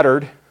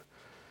scattered.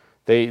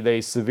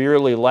 They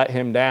severely let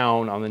him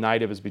down on the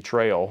night of his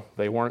betrayal.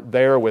 They weren't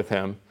there with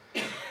him,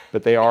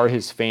 but they are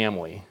his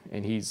family,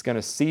 and he's going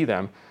to see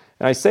them.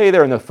 And I say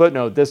there in the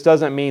footnote, this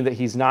doesn't mean that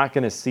he's not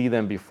going to see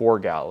them before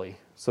Galilee.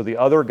 So the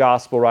other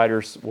gospel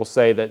writers will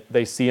say that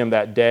they see him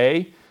that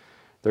day.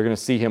 They're going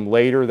to see him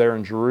later there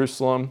in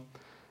Jerusalem.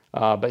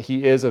 But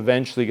he is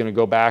eventually going to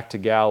go back to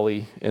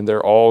Galilee, and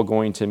they're all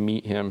going to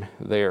meet him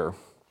there.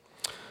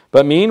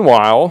 But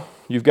meanwhile,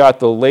 you've got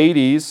the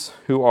ladies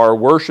who are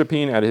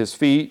worshiping at his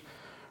feet,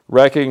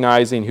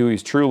 recognizing who he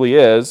truly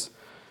is.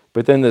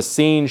 But then the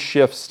scene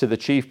shifts to the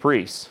chief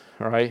priests.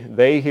 All right?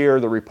 They hear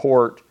the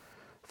report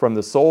from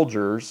the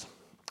soldiers,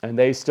 and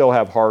they still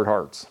have hard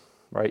hearts.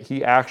 Right?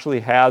 He actually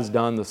has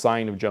done the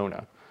sign of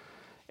Jonah.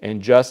 And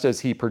just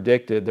as he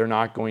predicted, they're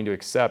not going to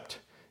accept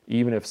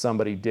even if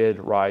somebody did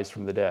rise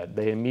from the dead.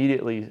 They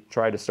immediately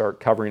try to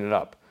start covering it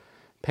up,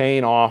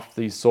 paying off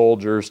these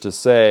soldiers to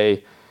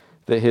say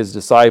that his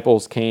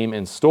disciples came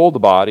and stole the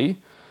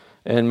body.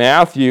 And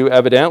Matthew,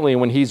 evidently,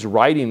 when he's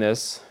writing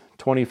this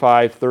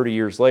 25, 30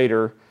 years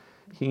later,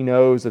 he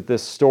knows that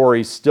this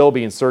story is still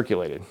being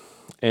circulated.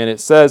 And it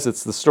says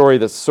it's the story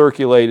that's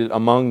circulated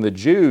among the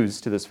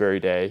Jews to this very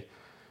day,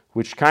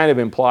 which kind of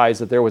implies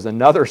that there was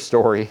another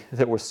story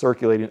that was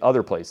circulating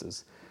other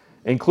places,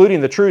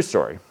 including the true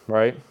story,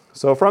 right?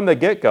 So from the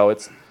get-go,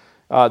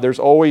 there's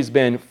always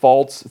been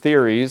false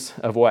theories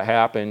of what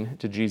happened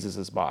to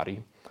Jesus'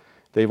 body.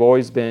 They've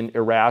always been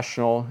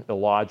irrational,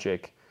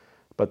 illogic,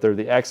 but they're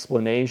the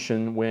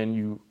explanation when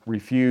you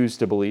refuse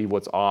to believe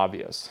what's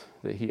obvious,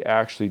 that he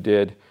actually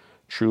did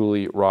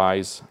truly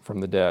rise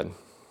from the dead.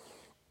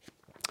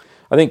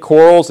 I think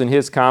Quarles, in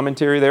his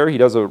commentary there, he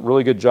does a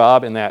really good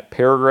job in that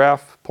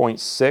paragraph, point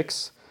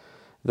 6,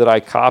 that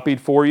I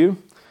copied for you.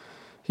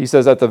 He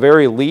says, at the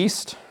very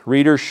least,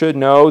 readers should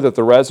know that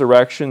the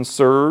resurrection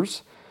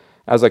serves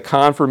as a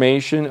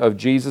confirmation of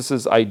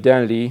Jesus'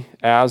 identity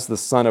as the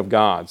Son of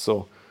God.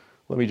 So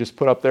let me just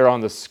put up there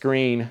on the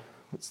screen.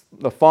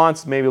 The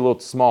font's maybe a little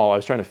small. I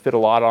was trying to fit a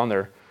lot on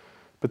there.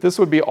 But this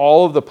would be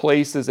all of the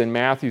places in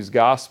Matthew's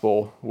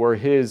gospel where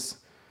his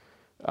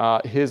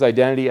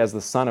identity as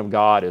the Son of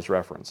God is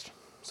referenced.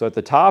 So at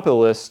the top of the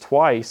list,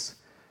 twice,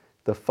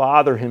 the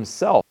Father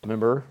himself,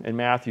 remember, in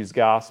Matthew's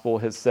gospel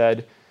has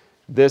said,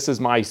 "This is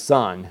my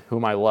Son,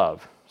 whom I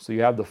love." So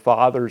you have the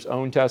Father's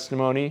own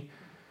testimony.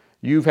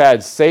 You've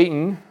had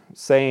Satan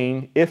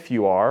saying, "If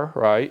you are,"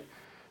 right?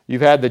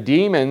 You've had the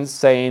demons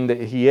saying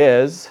that he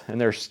is,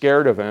 and they're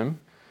scared of him.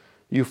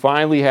 You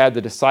finally had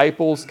the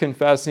disciples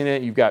confessing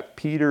it. You've got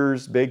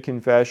Peter's big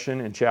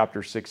confession in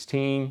chapter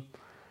 16.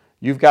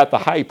 You've got the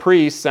high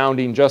priest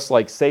sounding just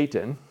like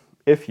Satan,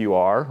 "If you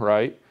are,"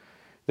 right?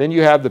 Then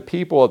you have the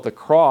people at the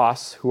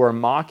cross who are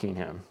mocking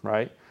him,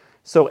 right?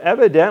 So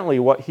evidently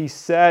what he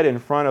said in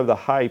front of the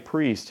high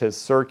priest has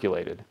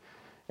circulated.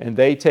 And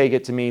they take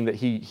it to mean that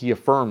he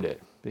affirmed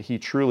it. that he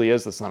truly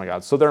is the Son of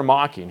God. So they're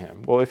mocking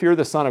him. Well, if you're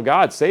the Son of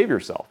God, save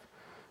yourself.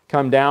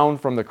 Come down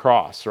from the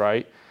cross,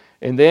 right?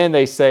 And then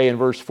they say in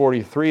verse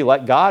 43,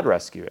 let God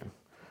rescue him.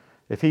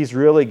 If he's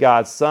really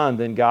God's son,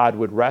 then God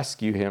would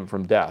rescue him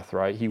from death,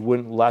 right? He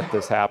wouldn't let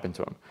this happen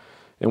to him.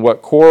 And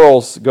what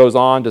Quarles goes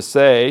on to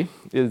say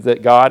is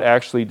that God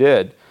actually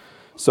did.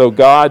 So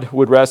God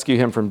would rescue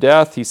him from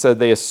death. He said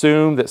they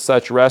assume that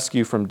such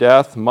rescue from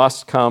death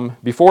must come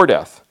before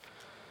death.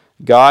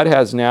 God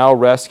has now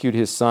rescued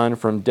his son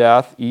from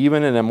death,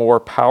 even in a more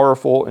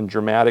powerful and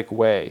dramatic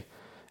way,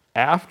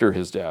 after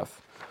his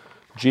death.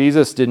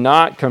 Jesus did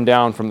not come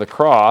down from the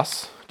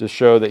cross to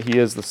show that he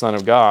is the Son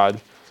of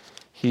God.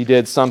 He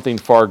did something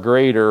far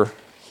greater.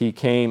 He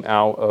came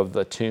out of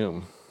the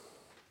tomb.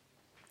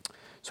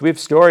 So we have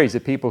stories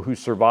of people who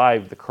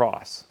survived the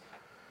cross.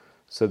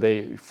 So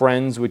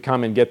friends would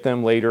come and get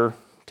them later,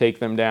 take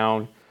them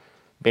down,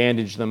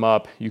 bandage them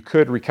up. You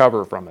could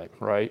recover from it,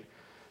 right?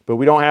 But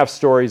we don't have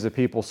stories of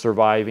people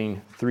surviving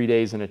 3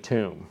 days in a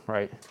tomb,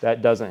 right?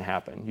 That doesn't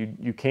happen.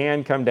 You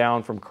can come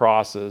down from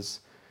crosses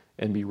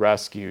and be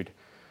rescued.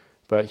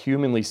 But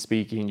humanly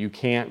speaking, you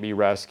can't be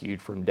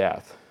rescued from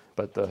death.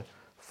 But the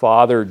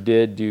Father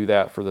did do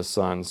that for the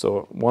Son.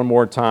 So one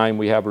more time,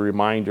 we have a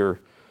reminder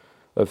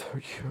of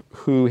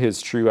who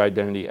his true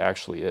identity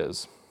actually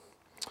is.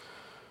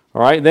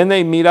 All right, then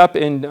they meet up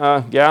in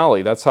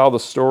Galilee. That's how the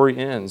story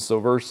ends. So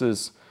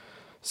verses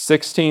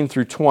 16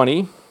 through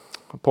 20,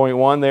 point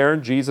 1 there,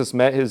 Jesus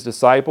met his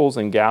disciples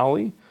in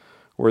Galilee,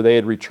 where they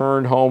had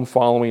returned home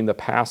following the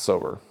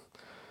Passover.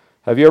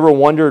 Have you ever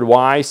wondered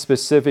why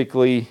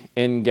specifically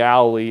in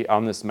Galilee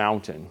on this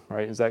mountain,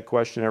 right? Has that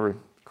question ever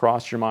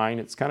crossed your mind?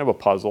 It's kind of a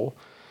puzzle.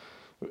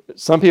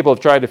 Some people have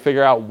tried to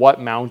figure out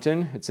what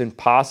mountain. It's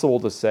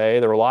impossible to say.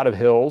 There are a lot of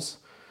hills.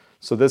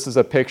 So this is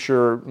a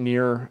picture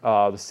near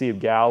the Sea of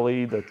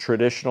Galilee, the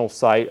traditional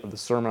site of the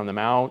Sermon on the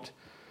Mount.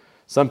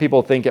 Some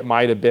people think it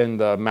might have been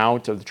the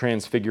Mount of the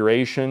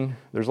Transfiguration.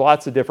 There's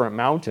lots of different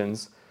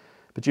mountains.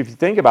 But if you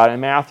think about it, in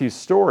Matthew's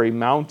story,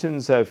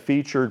 mountains have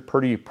featured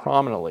pretty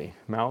prominently.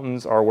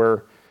 Mountains are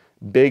where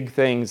big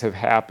things have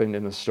happened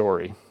in the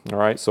story. All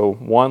right, so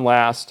one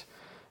last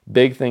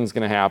big thing's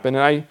going to happen.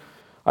 And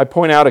I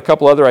point out a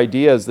couple other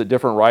ideas that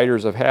different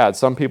writers have had.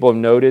 Some people have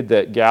noted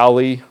that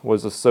Galilee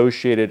was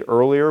associated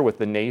earlier with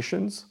the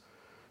nations.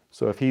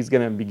 So if he's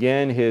going to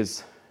begin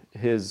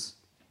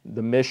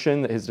the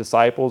mission that his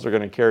disciples are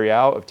going to carry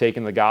out of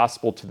taking the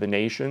gospel to the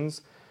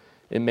nations,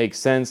 it makes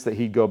sense that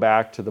he'd go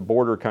back to the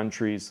border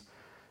countries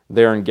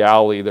there in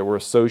Galilee that were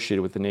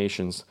associated with the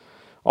nations.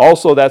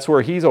 Also, that's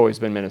where he's always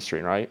been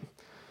ministering, right?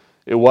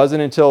 It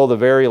wasn't until the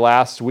very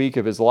last week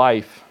of his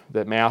life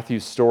that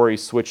Matthew's story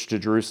switched to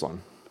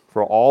Jerusalem.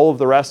 For all of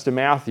the rest of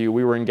Matthew,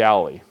 we were in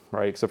Galilee,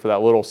 right? Except for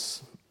that little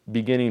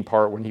beginning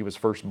part when he was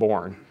first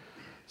born.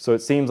 So it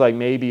seems like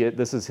maybe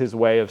this is his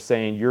way of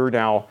saying, you're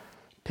now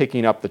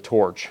picking up the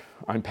torch.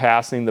 I'm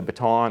passing the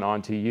baton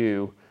on to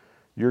you.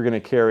 You're going to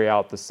carry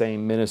out the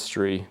same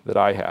ministry that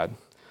I had.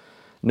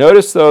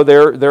 Notice, though,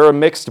 they're a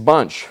mixed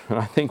bunch, and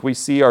I think we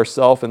see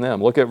ourselves in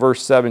them. Look at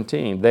verse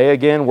 17. They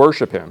again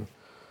worship him.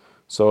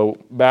 So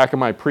back in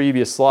my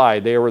previous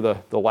slide, they were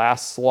the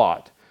last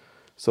slot.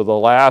 So the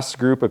last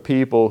group of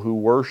people who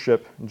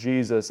worship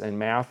Jesus and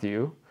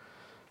Matthew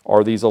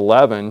are these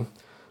 11.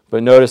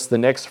 But notice the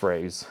next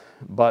phrase,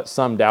 but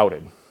some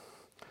doubted.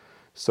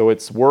 So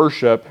it's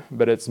worship,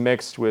 but it's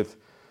mixed with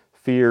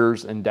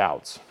fears and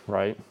doubts,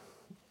 right?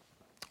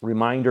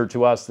 Reminder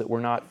to us that we're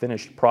not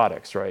finished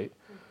products, right?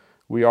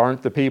 We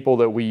aren't the people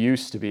that we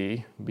used to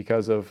be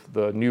because of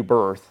the new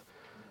birth,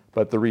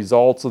 but the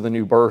results of the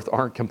new birth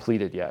aren't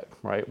completed yet,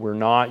 right? We're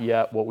not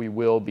yet what we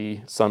will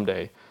be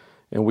someday.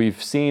 And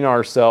we've seen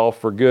ourselves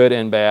for good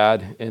and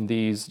bad in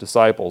these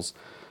disciples.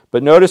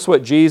 But notice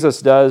what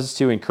Jesus does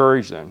to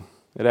encourage them.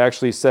 It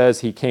actually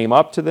says he came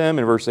up to them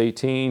in verse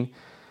 18,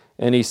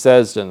 and he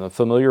says to them, the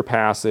familiar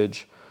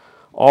passage,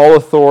 all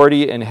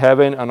authority in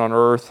heaven and on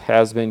earth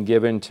has been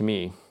given to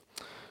me.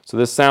 So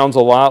this sounds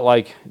a lot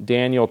like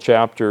Daniel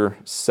chapter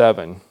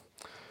 7.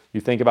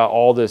 You think about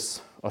all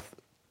this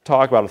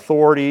talk about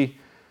authority,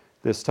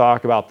 this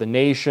talk about the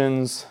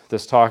nations,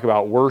 this talk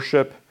about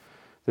worship.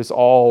 This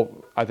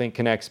all, I think,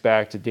 connects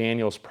back to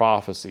Daniel's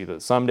prophecy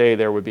that someday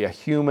there would be a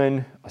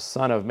human, a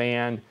son of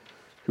man,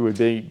 who would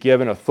be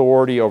given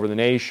authority over the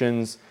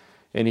nations,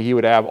 and he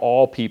would have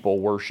all people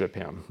worship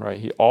him,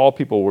 right? All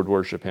people would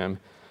worship him.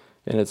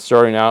 And it's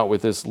starting out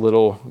with this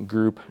little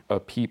group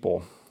of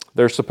people.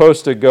 They're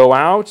supposed to go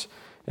out,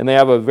 and they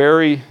have a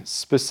very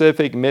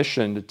specific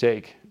mission to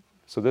take.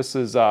 So this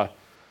is the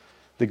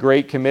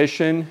Great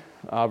Commission,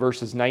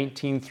 verses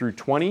 19 through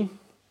 20.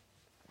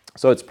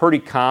 So it's pretty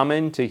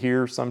common to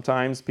hear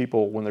sometimes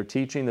people, when they're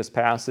teaching this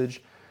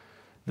passage,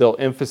 they'll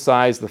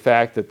emphasize the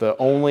fact that the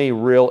only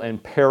real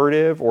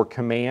imperative or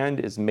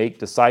command is make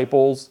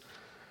disciples.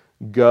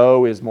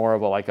 Go is more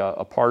of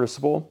a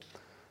participle.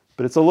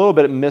 But it's a little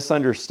bit of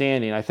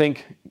misunderstanding. I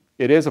think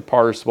it is a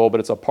participle, but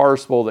it's a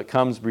participle that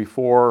comes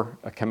before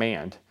a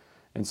command.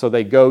 And so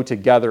they go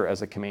together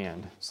as a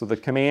command. So the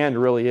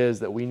command really is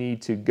that we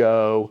need to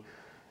go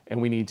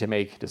and we need to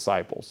make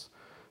disciples.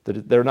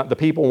 The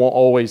people won't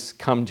always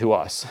come to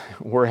us.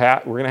 We're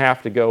going to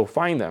have to go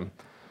find them.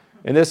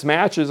 And this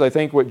matches, I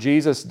think, what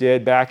Jesus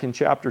did back in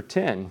chapter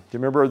 10. Do you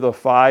remember the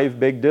 5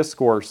 big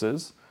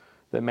discourses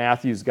that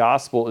Matthew's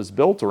gospel is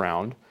built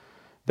around?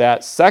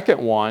 That second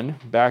one,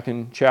 back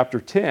in chapter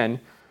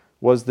 10,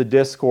 was the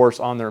discourse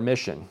on their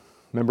mission.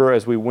 Remember,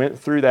 as we went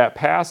through that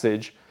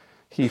passage,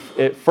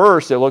 at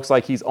first it looks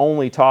like he's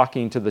only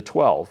talking to the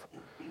 12.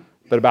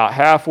 But about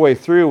halfway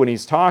through when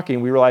he's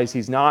talking, we realize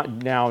he's not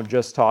now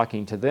just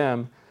talking to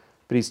them,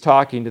 but he's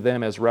talking to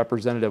them as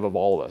representative of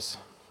all of us.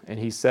 And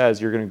he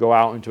says, you're going to go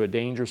out into a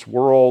dangerous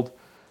world,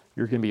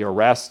 you're going to be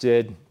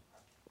arrested,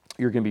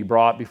 you're going to be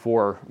brought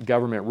before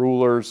government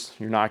rulers,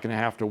 you're not going to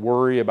have to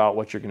worry about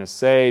what you're going to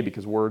say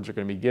because words are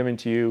going to be given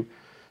to you.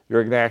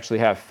 You're going to actually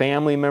have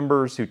family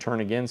members who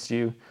turn against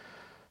you.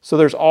 So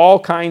there's all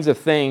kinds of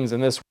things in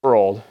this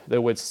world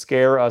that would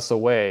scare us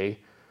away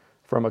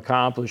from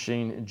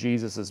accomplishing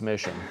Jesus'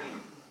 mission.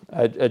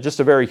 At just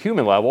a very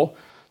human level,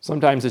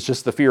 sometimes it's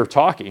just the fear of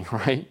talking,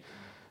 right?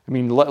 I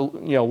mean,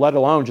 let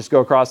alone just go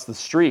across the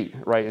street,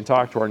 right, and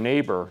talk to our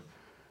neighbor.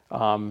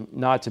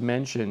 Not to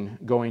mention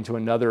going to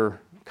another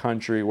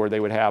country where they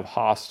would have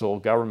hostile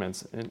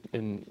governments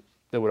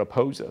that would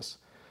oppose us.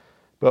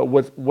 But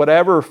with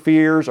whatever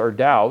fears or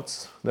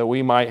doubts that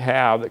we might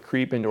have that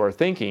creep into our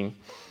thinking,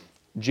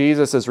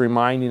 Jesus is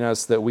reminding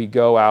us that we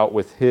go out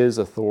with his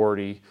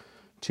authority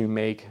to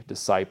make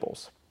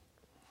disciples.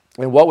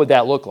 And what would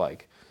that look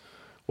like?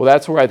 Well,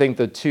 that's where I think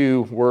the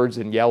 2 words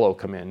in yellow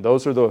come in.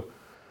 Those are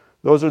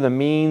the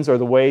means or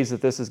the ways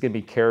that this is going to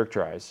be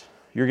characterized.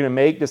 You're going to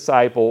make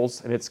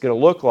disciples, and it's going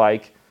to look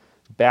like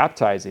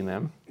baptizing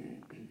them.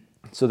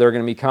 So they're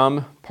going to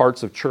become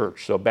parts of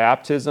church. So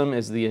baptism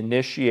is the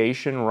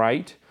initiation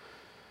rite.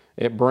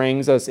 It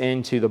brings us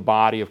into the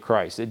body of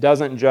Christ. It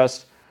doesn't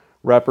just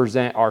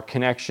represent our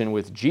connection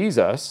with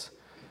Jesus.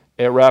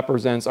 It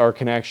represents our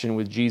connection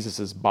with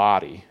Jesus'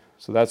 body.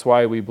 So that's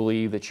why we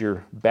believe that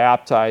you're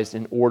baptized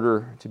in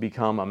order to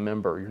become a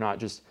member. You're not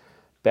just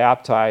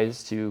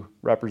baptized to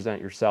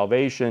represent your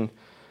salvation,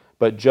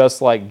 but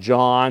just like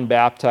John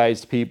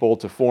baptized people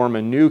to form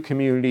a new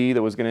community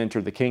that was going to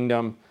enter the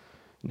kingdom,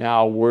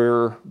 now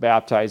we're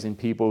baptizing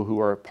people who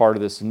are part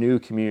of this new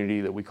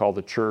community that we call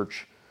the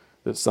church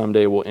that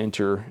someday will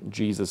enter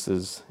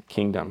Jesus'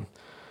 kingdom.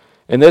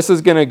 And this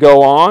is going to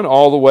go on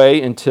all the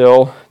way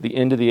until the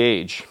end of the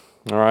age.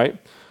 All right?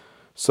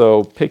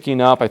 So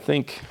picking up, I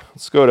think,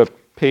 let's go to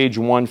page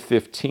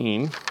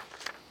 115.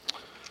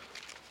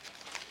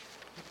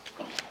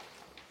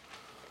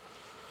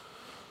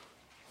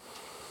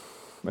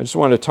 I just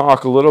want to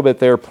talk a little bit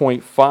there,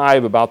 point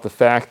 5, about the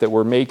fact that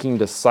we're making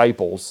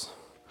disciples.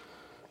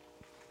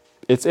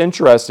 It's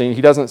interesting,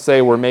 he doesn't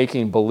say we're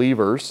making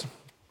believers,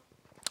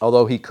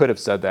 although he could have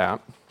said that.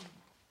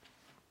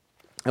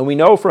 And we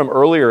know from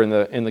earlier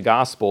in the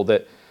gospel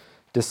that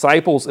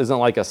disciples isn't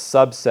like a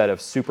subset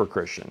of super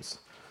Christians.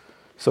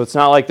 So it's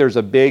not like there's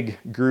a big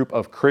group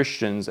of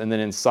Christians and then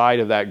inside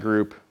of that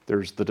group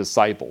there's the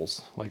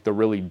disciples, like the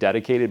really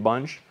dedicated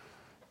bunch.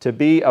 To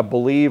be a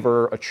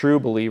believer, a true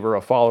believer,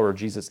 a follower of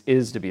Jesus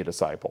is to be a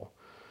disciple.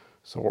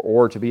 So,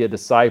 or to be a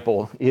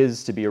disciple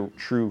is to be a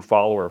true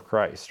follower of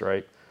Christ,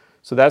 right?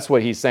 So that's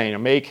what he's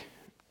saying. Make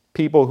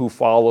people who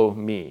follow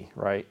me,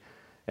 right?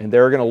 And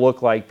they're going to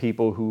look like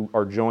people who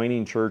are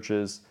joining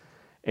churches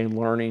and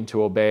learning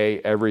to obey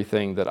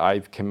everything that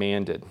I've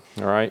commanded,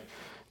 all right?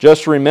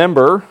 Just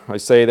remember, I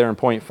say there in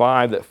point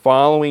 5, that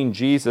following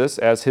Jesus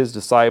as his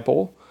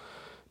disciple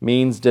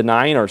means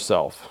denying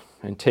ourselves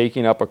and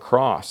taking up a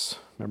cross.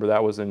 Remember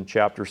that was in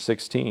chapter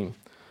 16.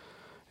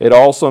 It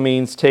also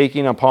means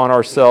taking upon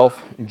ourselves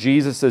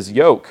Jesus'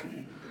 yoke.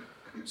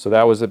 So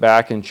that was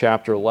back in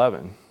chapter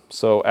 11.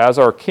 So as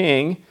our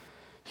king,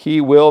 he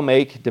will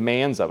make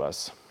demands of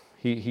us.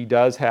 He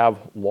does have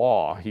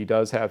law. He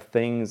does have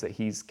things that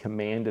he's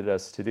commanded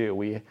us to do.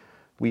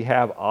 We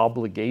have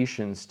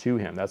obligations to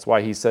him. That's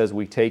why he says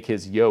we take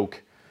his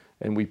yoke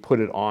and we put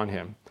it on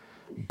him.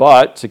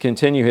 But to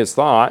continue his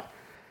thought,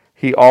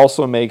 he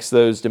also makes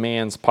those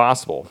demands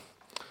possible.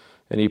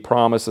 And he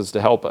promises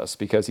to help us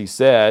because he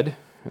said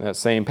in that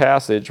same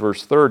passage,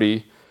 verse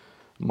 30,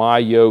 my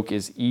yoke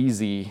is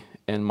easy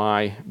and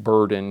my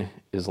burden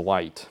is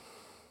light.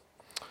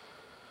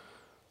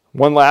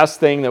 One last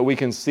thing that we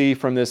can see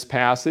from this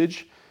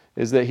passage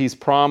is that he's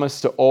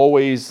promised to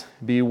always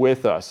be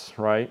with us,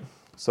 right?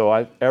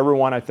 So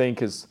everyone, I think,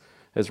 has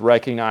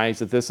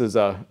recognized that this is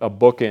a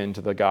bookend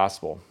to the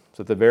gospel.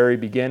 So at the very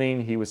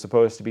beginning, he was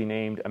supposed to be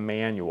named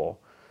Emmanuel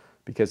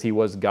because he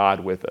was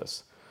God with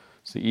us.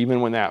 So even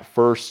when that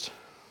first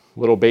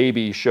little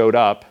baby showed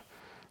up,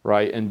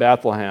 right, in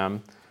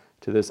Bethlehem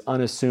to this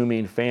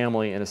unassuming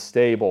family in a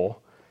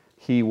stable,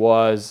 he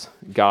was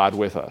God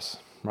with us,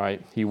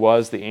 right? He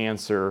was the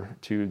answer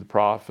to the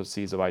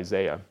prophecies of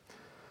Isaiah.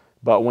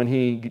 But when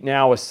he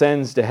now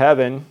ascends to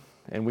heaven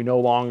and we no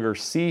longer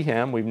see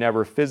him, we've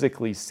never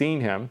physically seen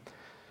him,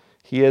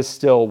 he is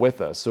still with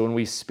us. So when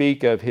we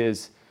speak of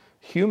his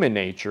human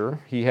nature,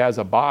 he has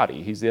a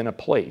body. He's in a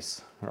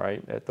place,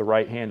 right, at the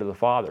right hand of the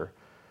Father.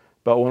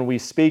 But when we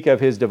speak of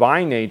his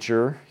divine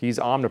nature, he's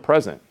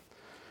omnipresent.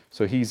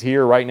 So he's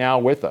here right now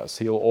with us.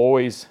 He'll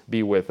always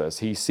be with us.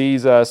 He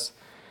sees us.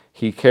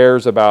 He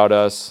cares about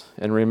us.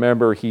 And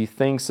remember, he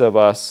thinks of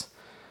us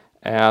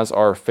as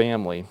our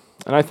family.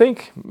 And I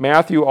think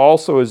Matthew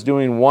also is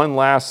doing one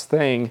last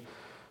thing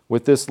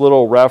with this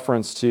little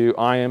reference to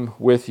I am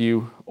with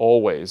you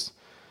always.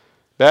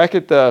 Back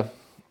in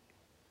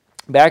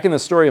the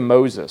story of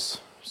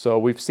Moses, so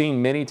we've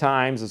seen many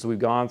times as we've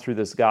gone through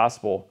this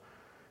gospel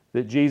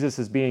that Jesus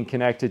is being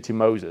connected to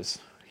Moses.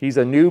 He's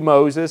a new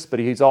Moses, but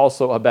he's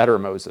also a better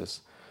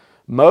Moses.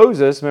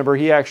 Moses, remember,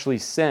 he actually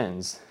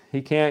sins.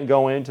 He can't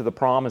go into the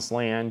promised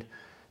land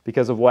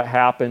because of what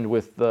happened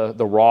with the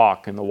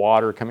rock and the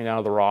water coming out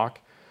of the rock.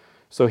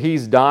 So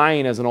he's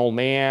dying as an old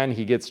man.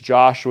 He gets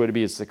Joshua to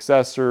be his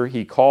successor.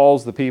 He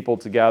calls the people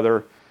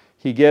together.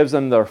 He gives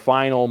them their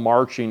final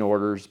marching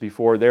orders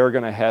before they're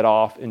going to head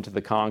off into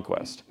the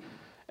conquest.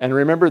 And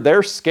remember,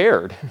 they're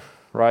scared,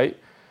 right?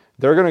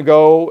 They're going to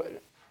go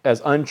as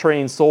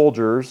untrained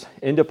soldiers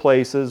into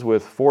places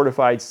with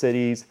fortified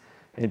cities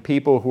and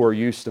people who are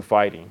used to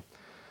fighting.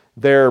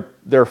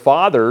 Their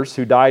fathers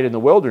who died in the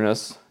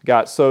wilderness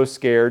got so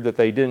scared that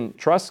they didn't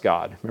trust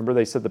God. Remember,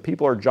 they said the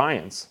people are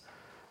giants.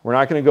 We're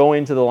not going to go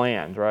into the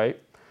land, right?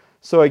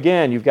 So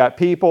again, you've got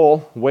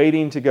people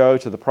waiting to go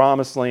to the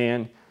promised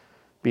land,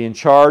 being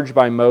charged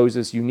by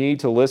Moses. You need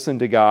to listen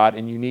to God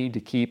and you need to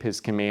keep his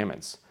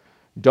commandments.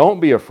 Don't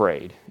be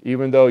afraid,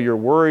 even though you're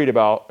worried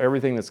about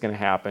everything that's going to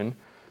happen.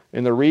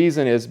 And the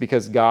reason is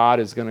because God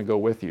is going to go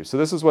with you. So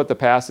this is what the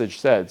passage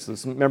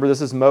says. Remember,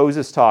 this is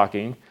Moses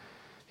talking.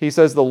 He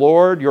says, the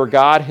Lord, your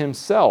God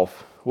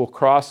himself, will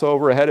cross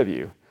over ahead of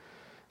you.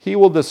 He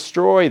will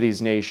destroy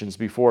these nations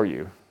before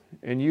you,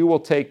 and you will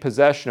take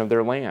possession of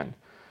their land.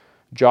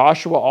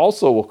 Joshua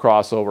also will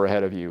cross over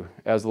ahead of you,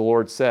 as the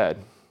Lord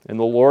said. And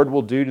the Lord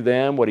will do to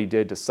them what he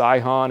did to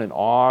Sihon and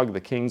Og,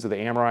 the kings of the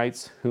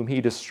Amorites, whom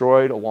he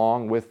destroyed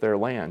along with their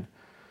land.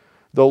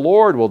 The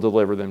Lord will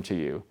deliver them to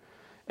you,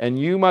 and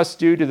you must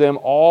do to them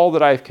all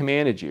that I have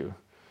commanded you.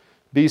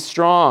 Be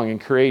strong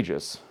and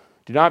courageous.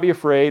 Do not be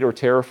afraid or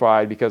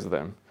terrified because of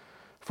them.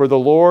 For the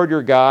Lord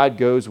your God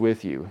goes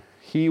with you.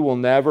 He will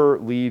never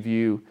leave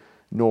you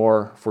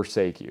nor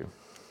forsake you.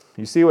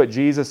 You see what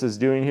Jesus is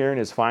doing here in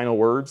his final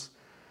words?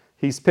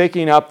 He's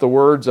picking up the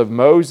words of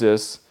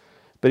Moses,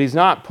 but he's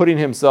not putting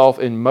himself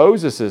in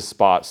Moses'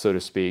 spot, so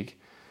to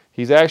speak.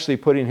 He's actually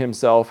putting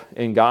himself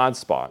in God's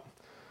spot.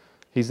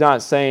 He's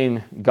not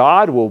saying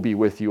God will be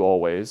with you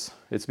always.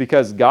 It's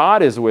because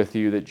God is with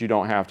you that you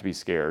don't have to be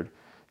scared.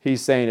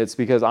 He's saying it's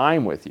because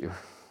I'm with you.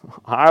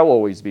 I'll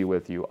always be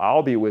with you.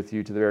 I'll be with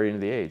you to the very end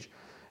of the age.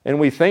 And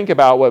we think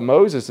about what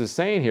Moses is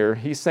saying here.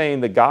 He's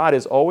saying that God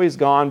has always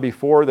gone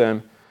before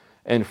them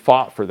and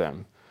fought for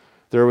them.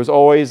 There was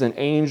always an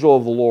angel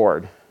of the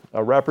Lord,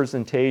 a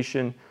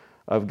representation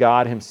of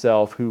God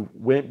himself who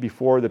went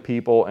before the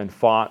people and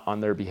fought on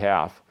their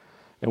behalf.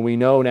 And we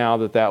know now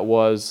that that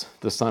was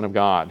the Son of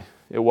God.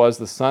 It was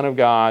the Son of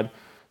God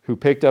who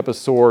picked up a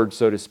sword,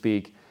 so to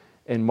speak,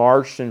 and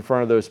marched in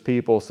front of those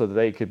people so that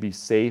they could be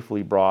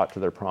safely brought to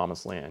their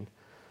promised land.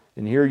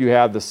 And here you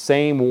have the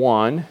same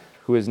one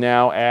who has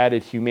now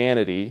added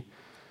humanity,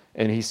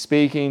 and he's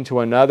speaking to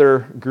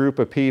another group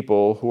of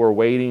people who are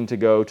waiting to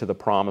go to the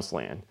promised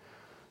land.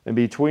 And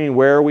between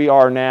where we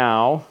are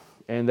now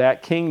and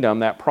that kingdom,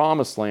 that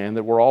promised land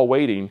that we're all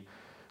waiting,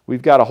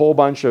 we've got a whole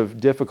bunch of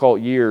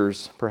difficult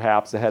years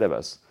perhaps ahead of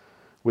us,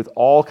 with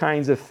all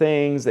kinds of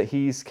things that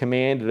he's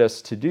commanded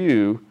us to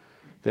do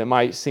that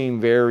might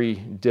seem very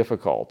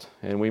difficult.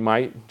 And we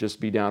might just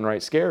be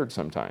downright scared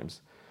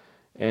sometimes.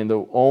 And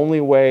the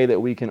only way that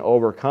we can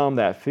overcome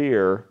that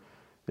fear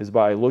is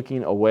by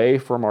looking away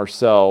from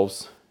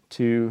ourselves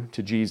to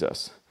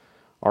Jesus,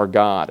 our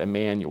God,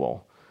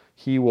 Emmanuel.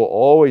 He will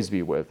always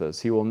be with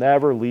us. He will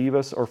never leave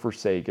us or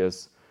forsake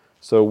us.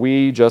 So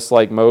we, just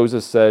like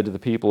Moses said to the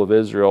people of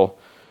Israel,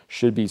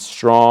 should be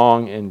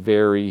strong and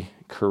very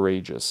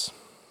courageous.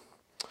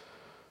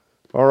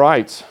 All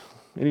right.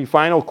 Any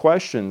final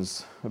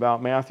questions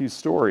about Matthew's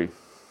story?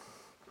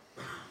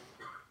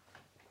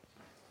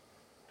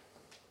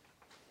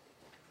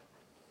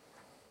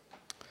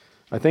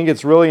 I think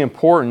it's really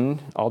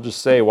important, I'll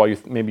just say while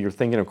maybe you're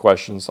thinking of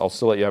questions, I'll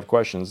still let you have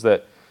questions,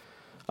 that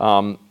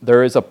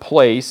there is a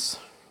place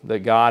that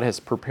God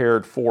has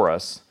prepared for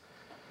us.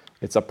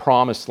 It's a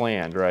promised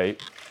land, right?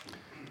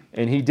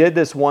 And he did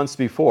this once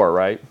before,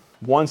 right?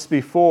 Once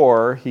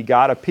before, he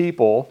got a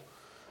people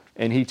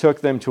and he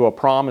took them to a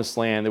promised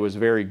land that was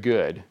very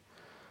good.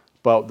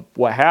 But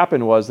what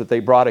happened was that they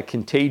brought a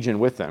contagion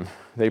with them.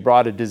 They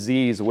brought a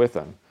disease with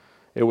them.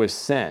 It was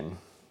sin.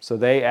 So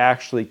they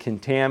actually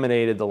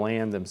contaminated the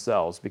land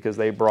themselves because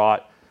they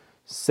brought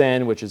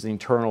sin, which is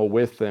eternal,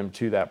 with them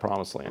to that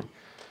promised land.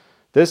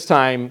 This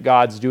time,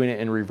 God's doing it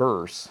in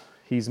reverse.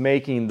 He's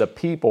making the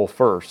people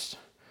first.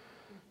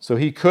 So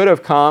he could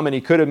have come and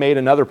he could have made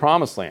another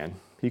promised land.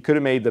 He could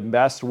have made the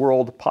best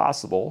world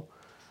possible.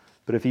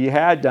 But if he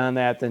had done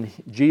that, then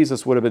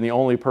Jesus would have been the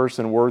only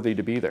person worthy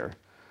to be there.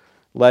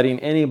 Letting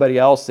anybody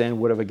else in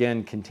would have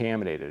again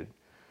contaminated.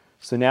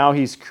 So now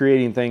he's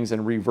creating things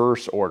in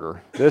reverse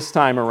order. This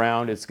time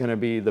around, it's going to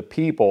be the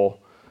people,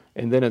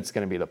 and then it's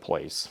going to be the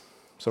place.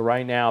 So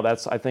right now,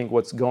 that's, I think,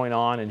 what's going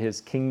on in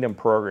his kingdom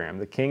program.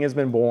 The king has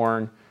been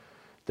born.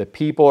 The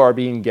people are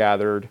being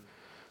gathered.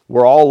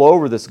 We're all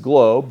over this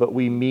globe, but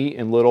we meet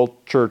in little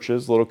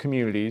churches, little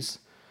communities.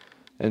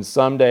 And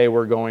someday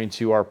we're going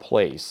to our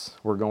place.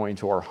 We're going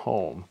to our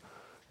home.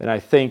 And I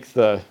think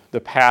the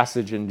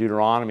passage in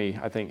Deuteronomy,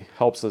 I think,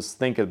 helps us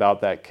think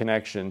about that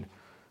connection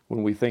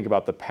when we think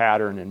about the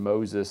pattern in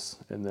Moses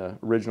and the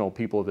original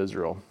people of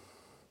Israel.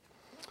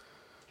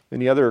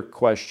 Any other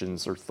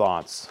questions or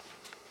thoughts?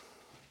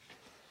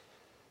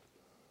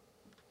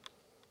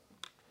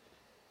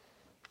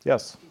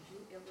 Yes? Did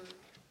you ever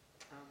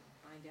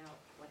find out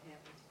what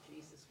happened to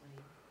Jesus when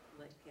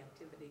he led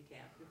captivity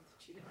captive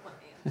that you didn't want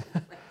to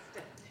answer?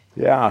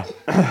 Yeah.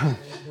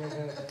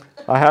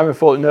 I haven't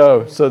fully,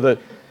 no. So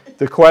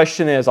the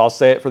question is, I'll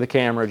say it for the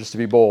camera just to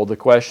be bold. The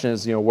question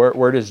is,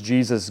 where does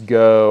Jesus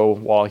go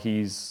while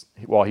he's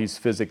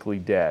physically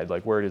dead?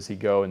 Like, where does he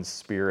go in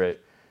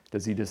spirit?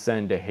 Does he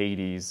descend to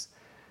Hades?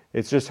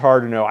 It's just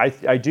hard to know.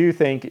 I do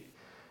think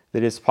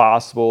that it's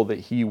possible that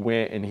he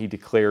went and he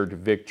declared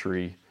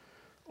victory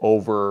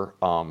over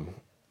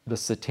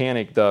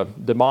the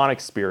demonic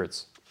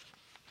spirits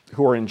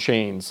who are in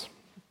chains.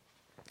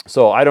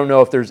 So I don't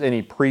know if there's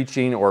any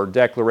preaching or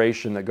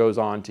declaration that goes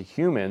on to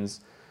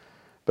humans,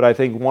 but I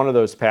think one of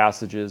those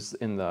passages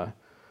in the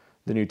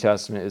New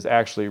Testament is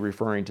actually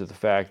referring to the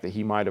fact that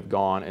he might have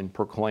gone and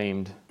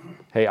proclaimed,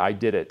 hey, I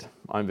did it,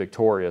 I'm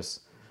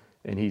victorious.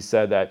 And he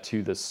said that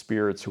to the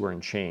spirits who are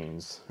in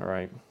chains, all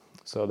right?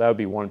 So that would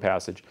be one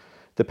passage.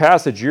 The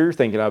passage you're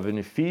thinking of in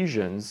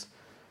Ephesians,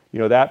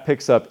 that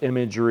picks up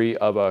imagery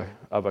of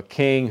a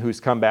king who's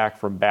come back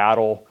from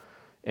battle,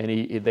 and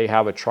they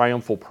have a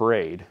triumphal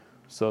parade.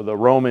 So the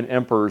Roman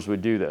emperors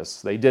would do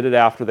this. They did it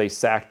after they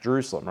sacked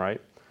Jerusalem,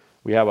 right?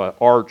 We have an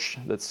arch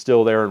that's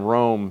still there in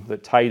Rome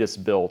that Titus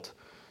built,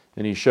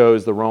 and he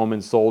shows the Roman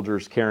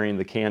soldiers carrying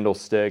the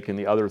candlestick and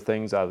the other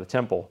things out of the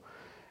temple.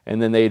 And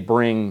then they'd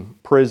bring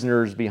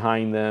prisoners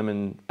behind them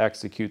and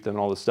execute them and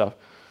all this stuff.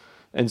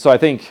 And so I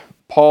think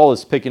Paul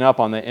is picking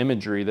up on the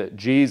imagery that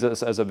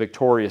Jesus, as a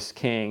victorious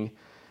king,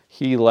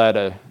 he led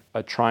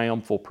a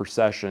triumphal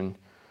procession,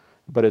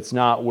 but it's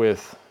not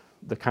with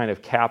the kind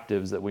of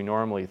captives that we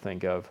normally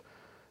think of,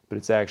 but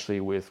it's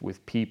actually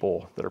with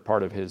people that are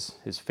part of his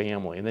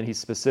family. And then he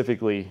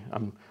specifically,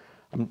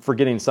 I'm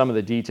forgetting some of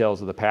the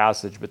details of the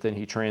passage, but then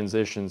he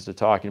transitions to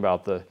talking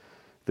about the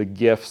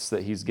gifts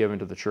that he's given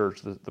to the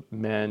church, the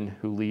men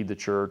who lead the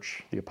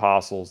church, the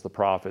apostles, the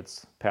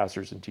prophets,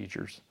 pastors, and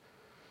teachers.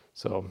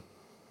 So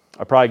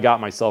I probably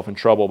got myself in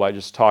trouble by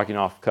just talking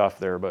off cuff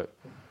there, but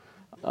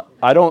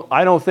I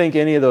don't think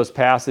any of those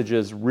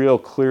passages real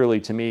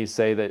clearly to me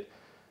say that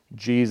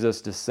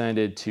Jesus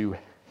descended to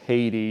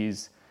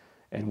Hades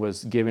and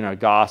was giving a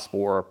gospel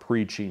or a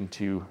preaching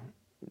to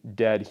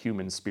dead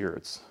human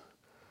spirits.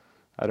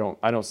 I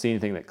don't see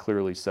anything that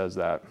clearly says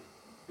that.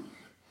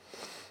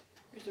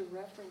 There's a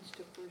reference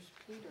to 1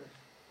 Peter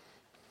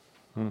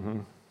Mm-hmm.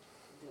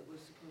 that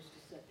was supposed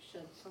to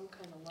shed some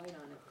kind of light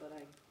on it, but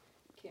I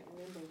can't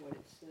remember what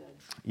it said.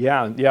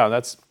 Yeah,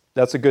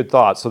 that's a good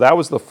thought. So that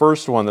was the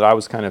first one that I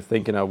was kind of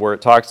thinking of, where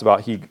it talks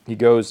about he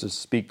goes to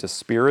speak to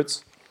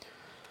spirits,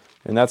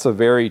 and that's a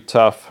very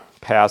tough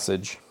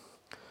passage.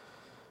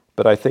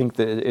 But I think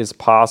that it is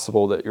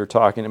possible that you're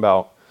talking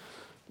about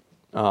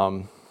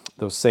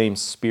those same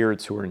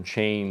spirits who are in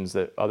chains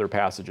that other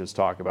passages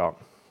talk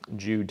about.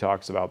 Jude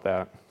talks about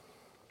that.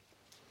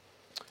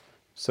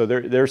 So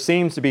there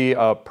seems to be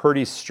a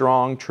pretty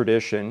strong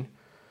tradition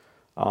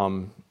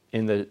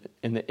in the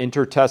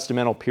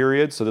intertestamental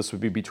period. So this would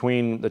be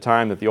between the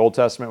time that the Old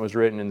Testament was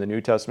written and the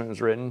New Testament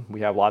was written.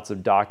 We have lots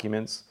of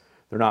documents.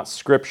 They're not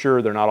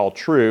scripture, they're not all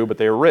true, but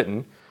they were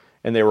written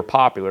and they were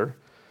popular.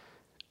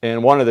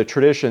 And one of the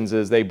traditions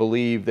is they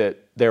believe that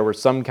there was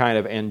some kind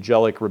of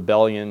angelic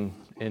rebellion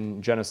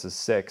in Genesis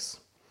 6,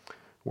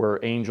 where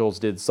angels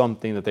did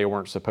something that they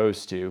weren't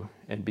supposed to,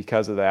 and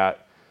because of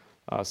that,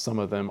 some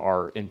of them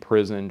are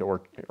imprisoned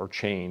or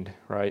chained,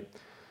 right?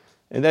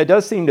 And that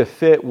does seem to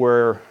fit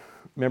where,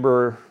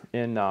 remember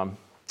in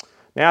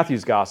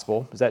Matthew's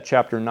Gospel, is that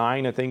chapter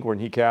 9, I think, when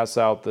he casts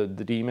out the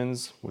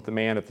demons with the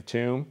man at the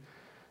tomb?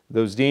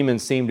 Those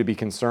demons seem to be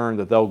concerned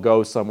that they'll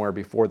go somewhere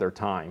before their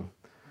time,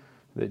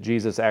 that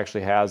Jesus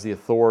actually has the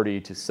authority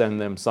to send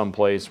them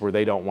someplace where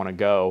they don't want to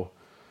go.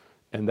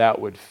 And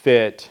that would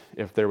fit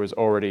if there was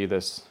already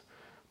this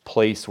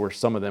place where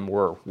some of them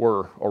were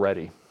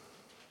already.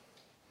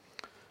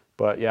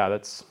 But yeah,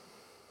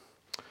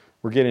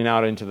 we're getting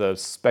out into the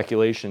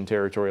speculation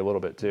territory a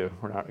little bit too.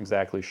 We're not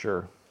exactly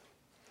sure.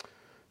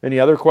 Any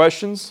other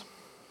questions?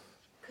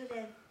 Could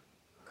it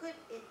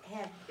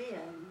have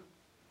been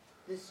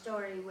the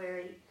story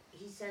where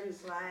he sends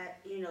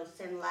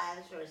send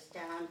Lazarus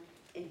down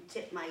and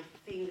tip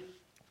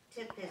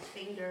his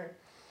finger,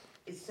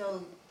 is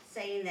so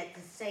saying that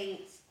the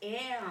saints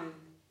and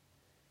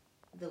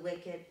the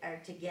wicked are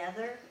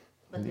together,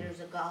 but there's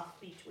a gulf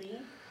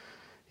between?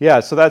 Yeah,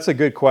 so that's a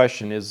good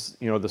question. Is,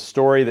 the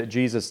story that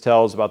Jesus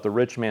tells about the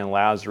rich man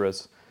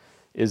Lazarus,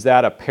 is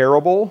that a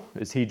parable?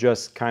 Is he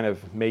just kind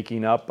of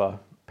making up a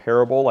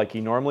parable like he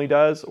normally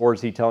does? Or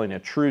is he telling a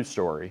true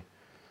story?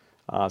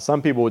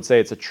 Some people would say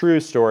it's a true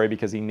story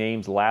because he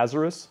names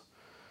Lazarus.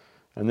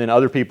 And then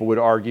other people would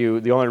argue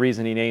the only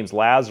reason he names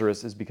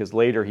Lazarus is because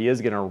later he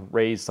is going to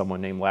raise someone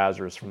named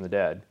Lazarus from the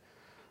dead.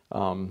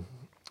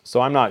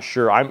 So I'm not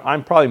sure.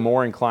 I'm probably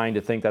more inclined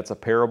to think that's a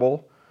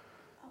parable.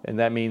 And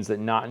that means that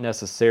not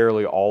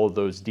necessarily all of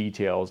those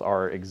details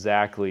are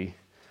exactly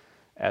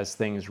as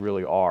things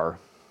really are.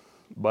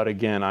 But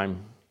again, I'm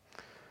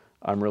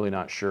really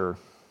not sure.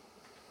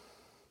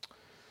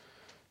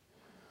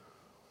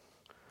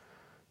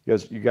 You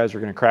guys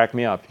are going to crack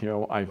me up.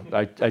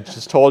 I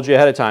just told you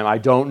ahead of time. I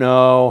don't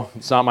know.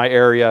 It's not my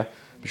area.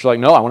 But you're like,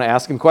 no, I want to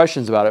ask him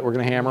questions about it. We're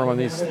going to hammer him on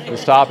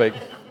this topic.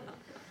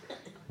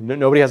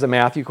 Nobody has a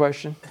Matthew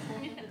question?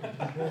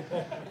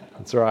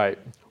 That's all right.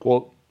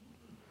 Well,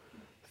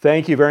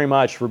 thank you very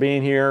much for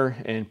being here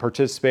and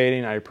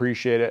participating. I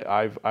appreciate it.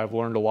 I've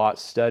learned a lot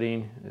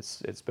studying.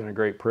 It's been a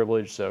great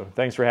privilege. So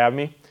thanks for having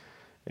me.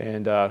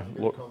 And You're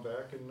gonna come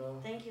back and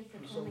Thank you for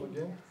do something coming.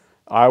 again?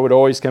 I would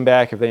always come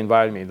back if they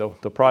invited me. They'll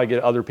probably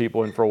get other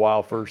people in for a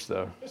while first,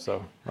 though.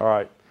 So, all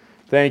right.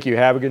 Thank you.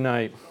 Have a good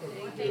night.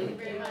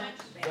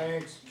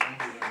 Thanks.